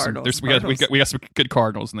case. Cardinals, We got some good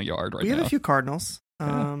cardinals in the yard right We now. have a few cardinals. They're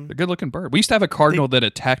a good looking bird. We used to have a cardinal that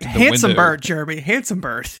attacked the Handsome window. bird, Jeremy. Handsome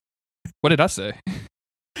bird. What did I say?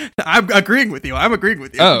 I'm agreeing with you.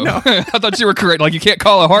 Oh, No. I thought you were correct. Like, you can't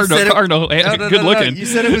call a cardinal No, good looking. You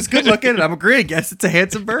said it was good looking, and I'm agreeing. Yes, it's a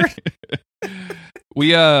handsome bird. We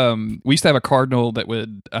used to have a cardinal that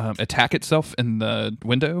would attack itself in the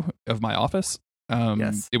window of my office.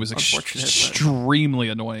 Yes, It was unfortunate, but- extremely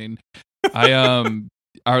annoying.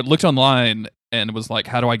 I looked online and was like,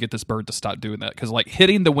 how do I get this bird to stop doing that? Because like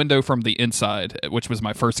hitting the window from the inside, which was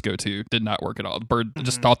my first go-to, did not work at all. The bird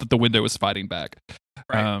just thought that the window was fighting back.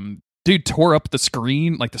 Right. Dude tore up the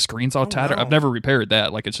screen, like the screen's all Oh, tattered. no. I've never repaired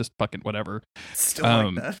that. Like, it's just fucking whatever. Still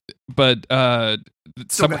like that. But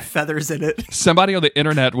Still got feathers in it. somebody on the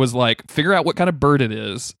internet was like, figure out what kind of bird it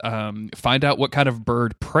is, find out what kind of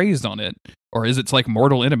bird preys on it, or is its like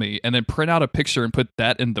mortal enemy, and then print out a picture and put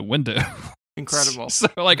that in the window. Incredible. So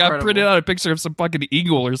like Incredible. I printed out a picture of some fucking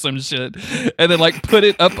eagle or some shit, and then like put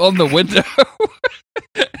it up on the window.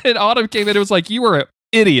 And Autumn came in and was like, "You are an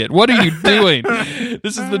idiot. What are you doing?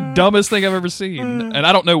 This is the dumbest thing I've ever seen." And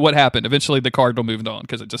I don't know what happened. Eventually, the cardinal moved on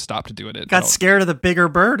because it just stopped doing it. Got scared of the bigger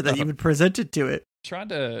bird that you would present it to it. Trying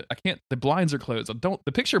to, I can't. The blinds are closed.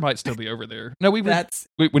 The picture might still be over there. No, when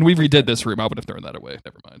we redid this room, I would have thrown that away.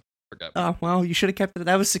 Never mind. Forgot. Oh, well, you should have kept it.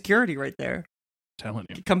 That was security right there. Telling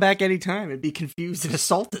you, Come back anytime and be confused and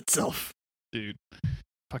assault itself. dude.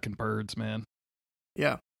 Fucking birds, man.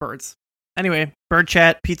 Yeah, birds. Anyway, bird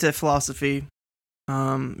chat, pizza philosophy. Do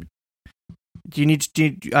you want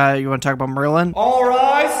to talk about Merlin? All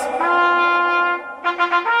rise.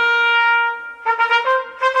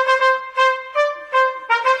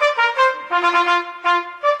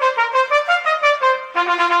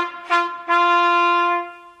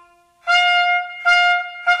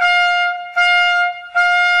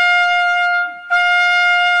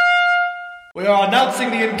 We are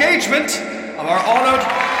announcing the engagement of our honored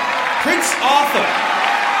Prince Arthur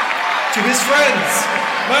to his friends,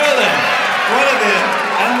 Merlin, Guinevere,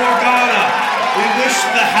 and Morgana. We wish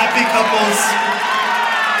the happy couples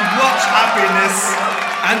much happiness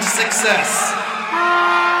and success.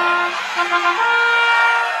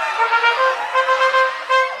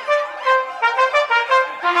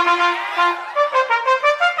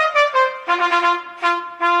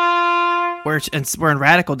 We're in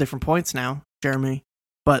radical different points now, Jeremy.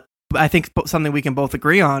 But I think something we can both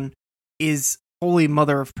agree on is Holy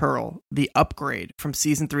Mother of Pearl. The upgrade from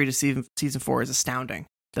season 3 to season 4 is astounding.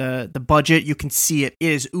 The budget, you can see it.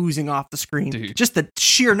 It is oozing off the screen. Dude. Just the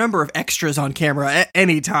sheer number of extras on camera at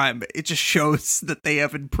any time. It just shows that they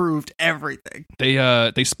have improved everything.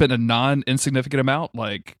 They spent a non-insignificant amount,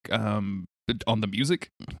 like on the music.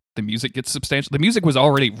 The music gets substantial. The music was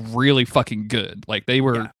already really fucking good. Like they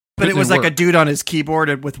were. Yeah. But it was like a dude on his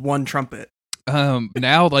keyboard with one trumpet.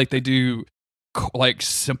 Now like they do like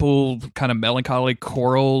simple kind of melancholy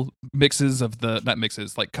choral mixes of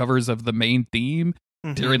like covers of the main theme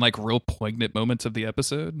during like real poignant moments of the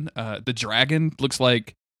episode. The dragon looks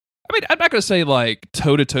like, I mean, I'm not gonna say like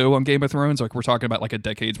toe to toe on Game of Thrones. Like we're talking about like a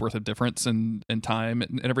decade's worth of difference in time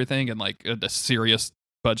and everything, and like a serious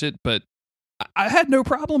budget, but I had no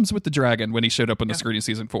problems with the dragon when he showed up on the screen in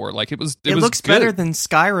season 4. Like it was looks good. better than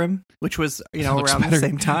Skyrim, which was around the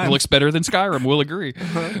same time. It looks better than Skyrim. We'll agree.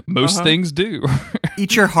 Most things do.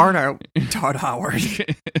 Eat your heart out, Todd Howard.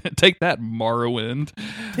 Take that, Morrowind.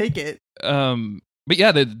 Take it. But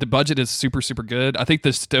yeah, the budget is super super good. I think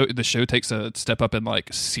the show takes a step up in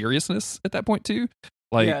like seriousness at that point too.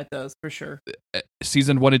 Like yeah, it does for sure.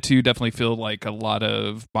 Season 1 and 2 definitely feel like a lot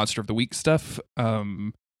of Monster of the Week stuff.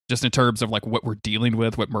 Just in terms of like what we're dealing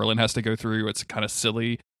with, what Merlin has to go through. It's kind of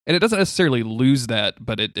silly, and it doesn't necessarily lose that,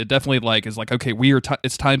 but it definitely like is like, okay,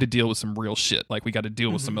 it's time to deal with some real shit. Like we got to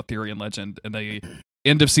deal with some Arthurian legend, and the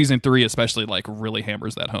end of season 3 especially like really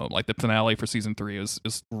hammers that home. Like the finale for season 3 is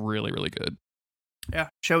really really good. Yeah,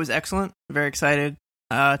 show is excellent. Very excited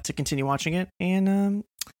to continue watching it, and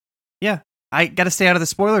yeah. I got to stay out of the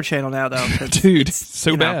spoiler channel now, though. Dude, it's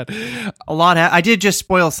so bad. A lot. I did just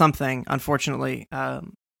spoil something, unfortunately.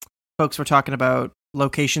 Folks were talking about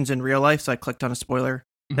locations in real life, so I clicked on a spoiler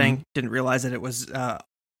thing. Didn't realize that it was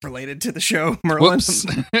related to the show Merlin. Whoops.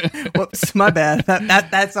 Whoops, my bad.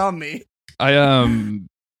 That's on me. I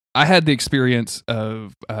had the experience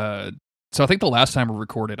of so I think the last time we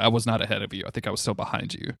recorded, I was not ahead of you. I think I was still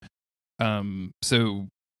behind you. So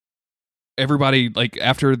everybody, like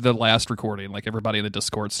after the last recording, like everybody in the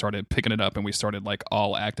Discord started picking it up, and we started like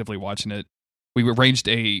all actively watching it we arranged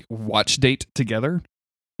a watch date together.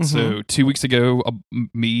 Mm-hmm. So 2 weeks ago,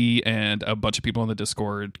 me and a bunch of people on the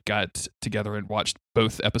Discord got together and watched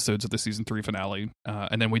both episodes of the season 3 finale.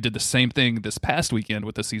 And then we did the same thing this past weekend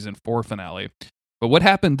with the season 4 finale. But what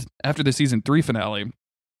happened after the season 3 finale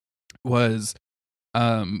was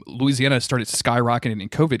Louisiana started skyrocketing in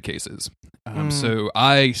COVID cases. So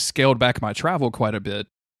I scaled back my travel quite a bit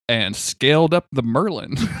and scaled up the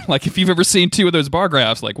Merlin. Like if you've ever seen 2 of those bar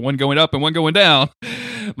graphs, like one going up and one going down,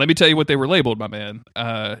 let me tell you what they were labeled, my man.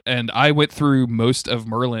 And I went through most of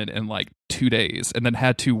Merlin in like 2 days and then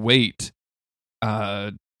had to wait.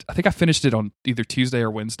 I think I finished it on either Tuesday or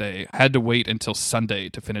Wednesday. I had to wait until Sunday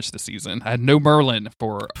to finish the season. I had no Merlin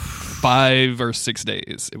for 5 or 6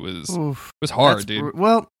 days. It was hard, dude.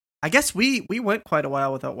 Well, I guess we went quite a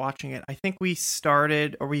while without watching it. I think we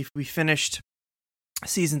started, or we finished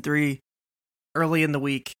season 3 early in the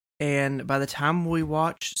week, and by the time we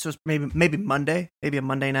watched, so maybe Monday, maybe a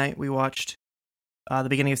Monday night, we watched the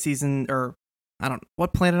beginning of season, or I don't know,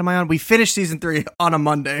 what planet am I on? We finished season 3 on a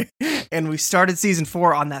Monday, and we started season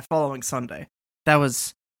 4 on that following Sunday. It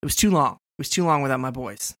was too long. It was too long without my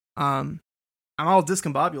boys. I'm all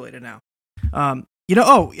discombobulated now. I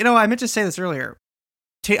meant to say this earlier.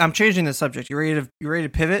 I'm changing the subject. You ready to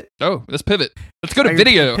pivot? Oh, let's pivot. Let's go to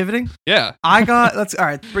video. Pivoting? Yeah. All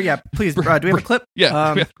right. Yeah, please. Do we have a clip?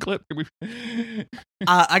 Yeah, we have a clip.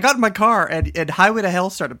 I got in my car and Highway to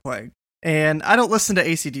Hell started playing. And I don't listen to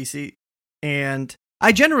AC/DC. And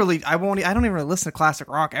I don't even really listen to classic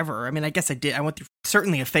rock ever. I mean, I guess I did. I went through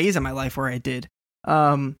certainly a phase in my life where I did.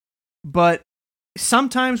 But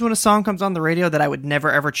sometimes when a song comes on the radio that I would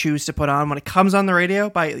never ever choose to put on, when it comes on the radio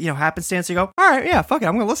by happenstance, you go, all right, yeah, fuck it,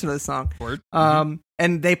 I'm gonna listen to this song. Word.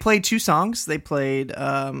 And they played 2 songs. They played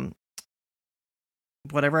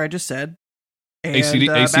whatever I just said, and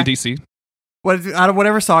AC/DC.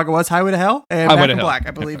 Whatever song it was, Highway to Hell and Highway Back to in Hell. Black.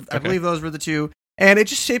 I believe Okay. I believe those were the 2. And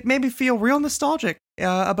it made me feel real nostalgic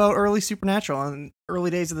about early Supernatural and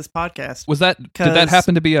early days of this podcast. Did that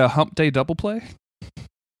happen to be a Hump Day double play?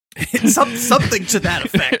 Something to that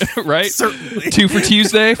effect, right? Certainly. 2 for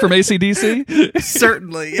Tuesday from AC/DC.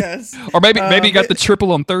 Certainly, yes. Or maybe you got the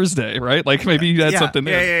triple on Thursday, right? Like maybe you had something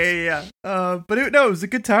there. Yeah. But it was a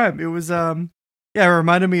good time. It was it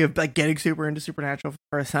reminded me of like getting super into Supernatural for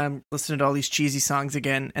the first time, listening to all these cheesy songs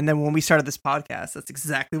again. And then when we started this podcast, that's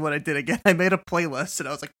exactly what I did again. I made a playlist and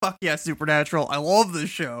I was like, fuck yeah, Supernatural. I love this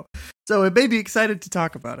show. So it made me excited to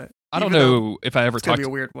talk about it. I don't know if I ever It's gonna talked. be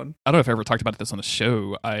a weird one. I don't know if I ever talked about this on the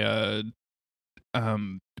show.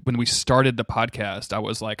 When we started the podcast, I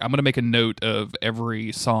was like, I'm going to make a note of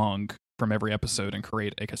every song from every episode and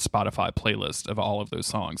create a Spotify playlist of all of those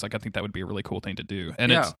songs. Like, I think that would be a really cool thing to do.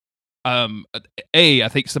 And it's, I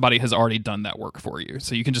think somebody has already done that work for you.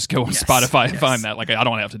 So you can just go on Spotify and find that. Like, I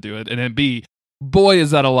don't have to do it. And then B, boy,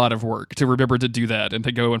 is that a lot of work to remember to do that and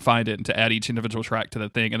to go and find it and to add each individual track to the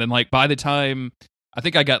thing. And then like by the time I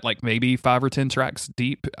think I got like maybe 5 or 10 tracks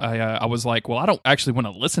deep, I was like, well, I don't actually want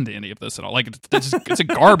to listen to any of this at all. Like it's a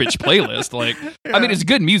garbage playlist. Like, I mean, it's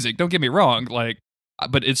good music. Don't get me wrong. Like,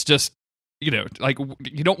 but it's just, like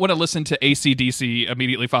you don't want to listen to AC/DC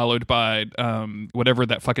immediately followed by whatever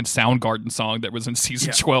that fucking Soundgarden song that was in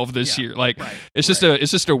season 12 this year. Like, it's just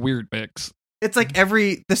a weird mix. It's like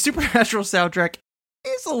the Supernatural soundtrack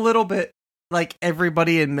is a little bit like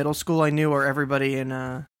everybody in middle school I knew, or everybody in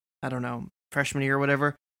I don't know, freshman year or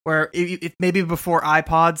whatever, where if maybe before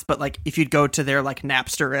iPods, but like if you'd go to their like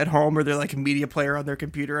Napster at home or their like media player on their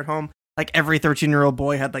computer at home, like every 13-year-old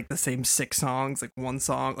boy had like the same 6 songs, like one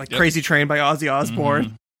song, like Crazy Train by Ozzy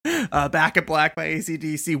Osbourne, Back in Black by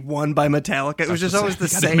AC/DC, One by Metallica. It was just always the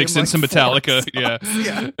same. Mix in some Metallica, yeah.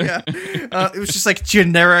 It was just like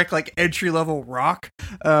generic, like entry-level rock,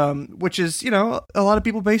 which is, a lot of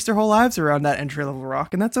people base their whole lives around that entry-level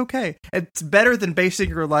rock, and that's okay. It's better than basing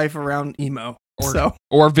your life around emo.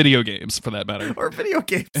 Or video games, for that matter. Or video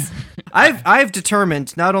games. I've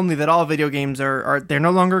determined not only that all video games are they're no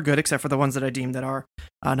longer good, except for the ones that I deem that are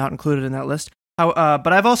not included in that list. But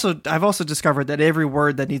I've also discovered that every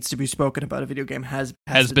word that needs to be spoken about a video game has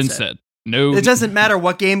been said. No, it doesn't matter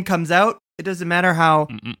what game comes out. It doesn't matter how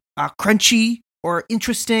crunchy or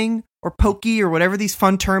interesting or pokey or whatever these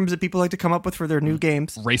fun terms that people like to come up with for their new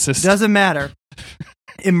games. Racist. It doesn't matter.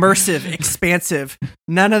 Immersive, expansive.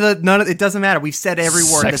 None of it doesn't matter. We've said every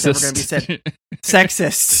word that's ever going to be said.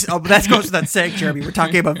 Sexist. Oh, but that goes without saying, Jeremy. We're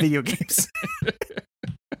talking about video games.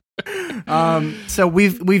 So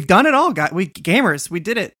we've done it all, guys. We gamers. We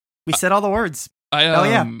did it. We said all the words. I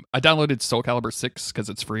downloaded Soul Calibur 6 because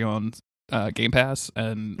it's free on Game Pass,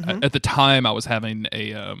 and at the time I was having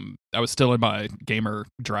I was still in my gamer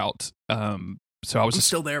drought. So I was I'm just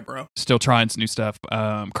still there, bro. still trying some new stuff.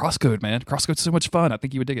 Crosscode, man. Crosscode's so much fun. I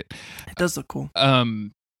think you would dig it. It does look cool.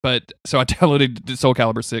 But so I downloaded Soul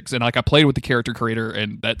Calibur 6 and like I played with the character creator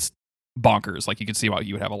and that's bonkers. Like you can see why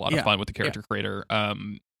you would have a lot of fun with the character creator.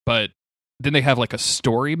 But then they have like a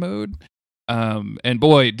story mode. And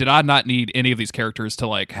boy, did I not need any of these characters to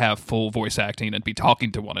like have full voice acting and be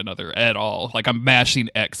talking to one another at all. Like I'm mashing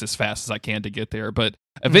X as fast as I can to get there. But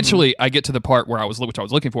eventually I get to the part where I was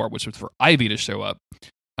looking for, which was for Ivy to show up.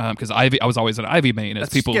 Because I was always an Ivy main. As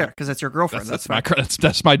people, because that's your girlfriend.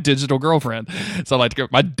 That's my digital girlfriend. So I like to go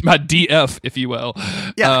my DF, if you will.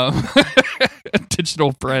 Yeah.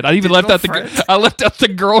 Digital friend. I even left out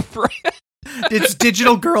the girlfriend. It's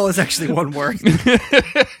digital girl is actually one word.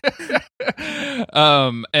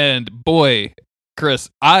 And boy, Chris,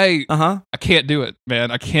 I can't do it, man.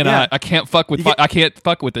 I cannot. Yeah. I can't fuck with. I can't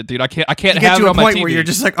fuck with it, dude. I can't you have get it to on a my point TV. where you're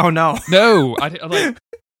just like, oh no, no.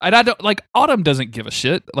 And I don't like Autumn doesn't give a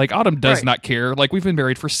shit. Like Autumn does not care. Like we've been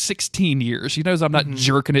married for 16 years. She knows I'm not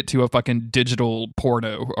jerking it to a fucking digital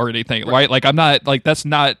porno or anything, right? Like I'm not like that's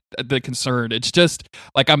not the concern. It's just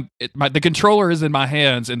like the controller is in my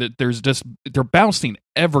hands and they're bouncing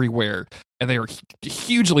everywhere and they are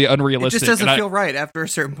hugely unrealistic. It just doesn't feel right after a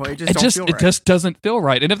certain point. It just doesn't feel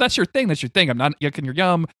right. And if that's your thing, that's your thing. I'm not yucking your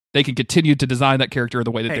yum. They can continue to design that character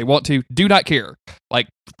the way that they want to. Do not care. Like,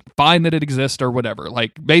 fine that it exists or whatever.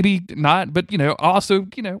 Like, maybe not, but, also,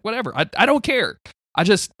 whatever. I don't care. I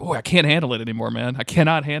can't handle it anymore, man. I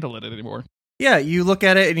cannot handle it anymore. Yeah, you look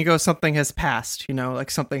at it and you go, something has passed,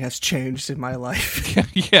 like something has changed in my life.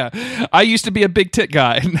 Yeah. I used to be a big tit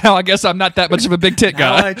guy. Now I guess I'm not that much of a big tit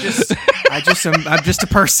guy. I'm just a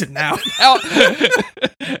person now.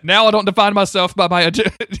 Now I don't define myself by my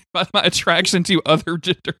attraction to other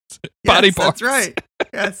genders, body parts. That's right.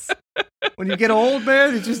 Yes. When you get old,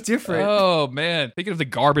 man, it's just different. Oh man, thinking of the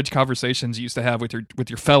garbage conversations you used to have with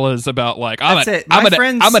your fellas about like I'm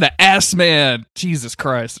an ass man. Jesus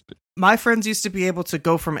Christ. My friends used to be able to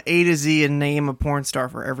go from A to Z and name a porn star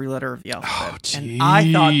for every letter of the alphabet. And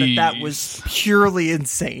I thought that was purely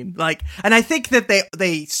insane. Like, and I think that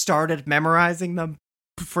they started memorizing them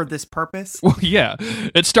for this purpose. Well, yeah,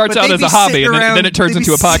 it starts out as a hobby and then it turns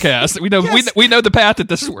into a podcast. We know we know the path that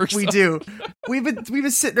this works. We do. We've been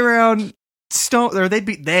sitting around stoned, or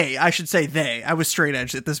I should say I was straight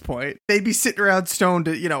edge at this point. They'd be sitting around stoned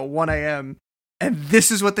at 1 a.m. And this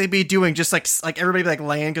is what they'd be doing, just like everybody be like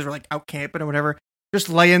laying because we're like out camping or whatever, just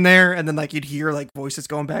laying there, and then like you'd hear like voices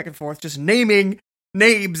going back and forth, just naming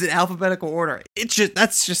names in alphabetical order.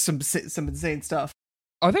 That's just some insane stuff.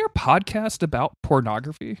 Are there podcasts about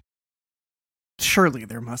pornography? Surely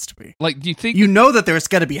there must be. Like, do you think that there's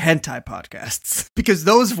got to be hentai podcasts because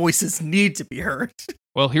those voices need to be heard?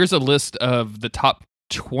 Well, here's a list of the top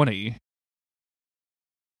 20.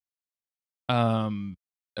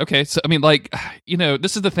 Okay, so I mean, like,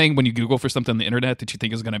 this is the thing when you Google for something on the internet that you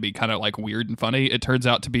think is going to be kind of like weird and funny. It turns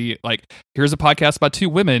out to be like, here's a podcast by two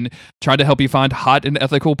women trying to help you find hot and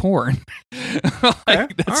ethical porn.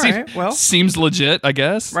 Seems legit, I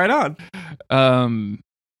guess. Right on.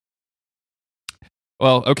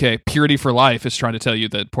 Well, okay, Purity for Life is trying to tell you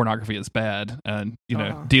that pornography is bad and,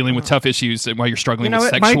 dealing with tough issues and while you're struggling with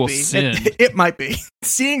sexual sin. It might be.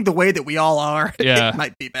 Seeing the way that we all are, it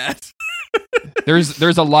might be bad.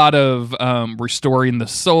 There's a lot of restoring the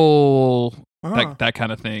soul, that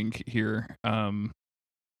kind of thing here. We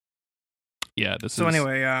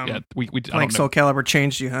playing Soul Calibur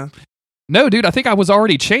changed you, huh? No, dude, I think I was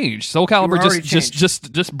already changed. Soul Calibur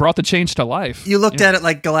just brought the change to life. You looked at it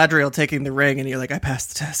like Galadriel taking the ring, and you're like, I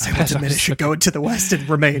passed the test. I went to Minish and go into the West and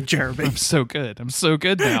remain Jeremy. I'm so good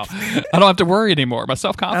now. I don't have to worry anymore. My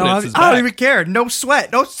self-confidence is back. I don't even care. No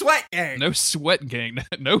sweat gang. No sweat gang.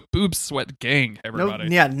 No boob sweat gang, everybody.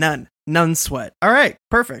 None sweat. All right,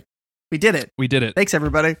 perfect. We did it. Thanks,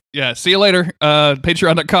 everybody. Yeah, see you later.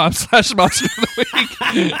 Patreon.com/Monster of the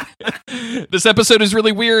Week. This episode is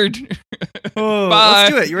really weird. Bye. Let's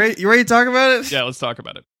do it. You ready to talk about it? Yeah, let's talk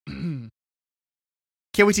about it. Can't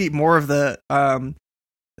wait to eat more of the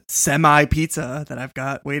semi pizza that I've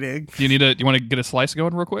got waiting. Do you want to get a slice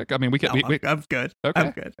going real quick? I mean, we can. I'm good. Okay.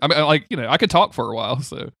 I'm good. I mean, I could talk for a while,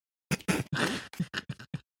 so.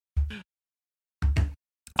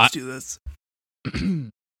 Let's do this.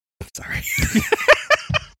 Sorry.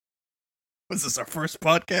 Was this our first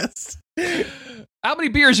podcast? How many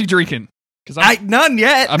beers are you drinking? Because none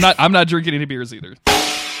yet. I'm not drinking any beers either.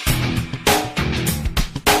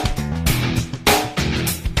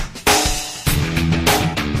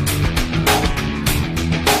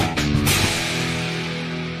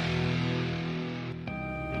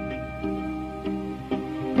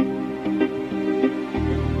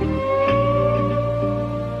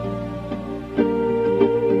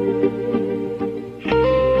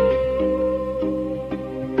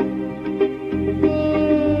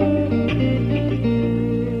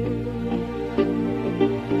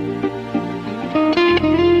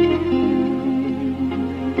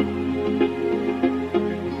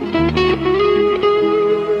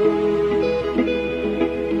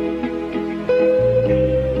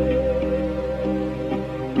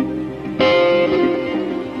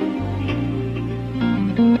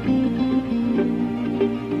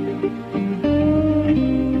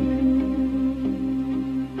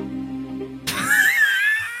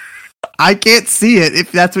 I can't see it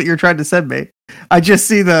if that's what you're trying to send me. I just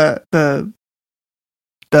see the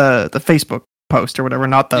Facebook post or whatever,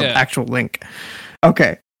 not the actual link.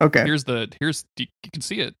 Okay. Here's you can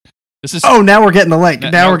see it. This is now we're getting the link.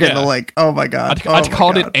 Now we're getting the link. Oh my god! I'd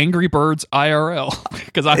called it Angry Birds IRL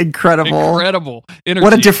because incredible energy.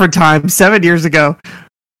 What a different time! 7 years ago.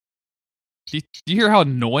 Do you hear how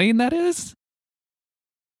annoying that is?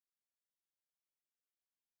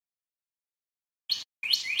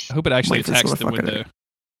 I hope it actually attacks the window.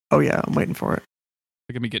 Oh yeah, I'm waiting for it.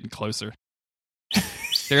 Look at me getting closer.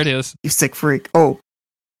 There it is. You sick freak! Oh,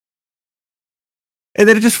 and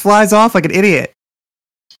then it just flies off like an idiot.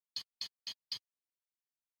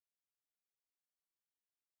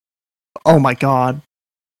 Oh my god.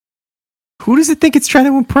 Who does it think it's trying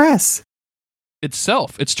to impress?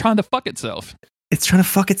 Itself. It's trying to fuck itself. It's trying to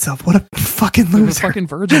fuck itself. What a fucking loser. What a fucking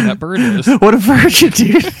virgin that bird is. What a virgin,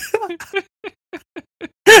 dude.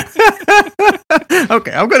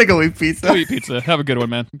 Okay, I'm gonna go eat pizza. Go eat pizza. Have a good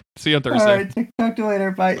one, man. See you on Thursday. All right, talk to you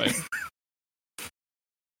later. Bye.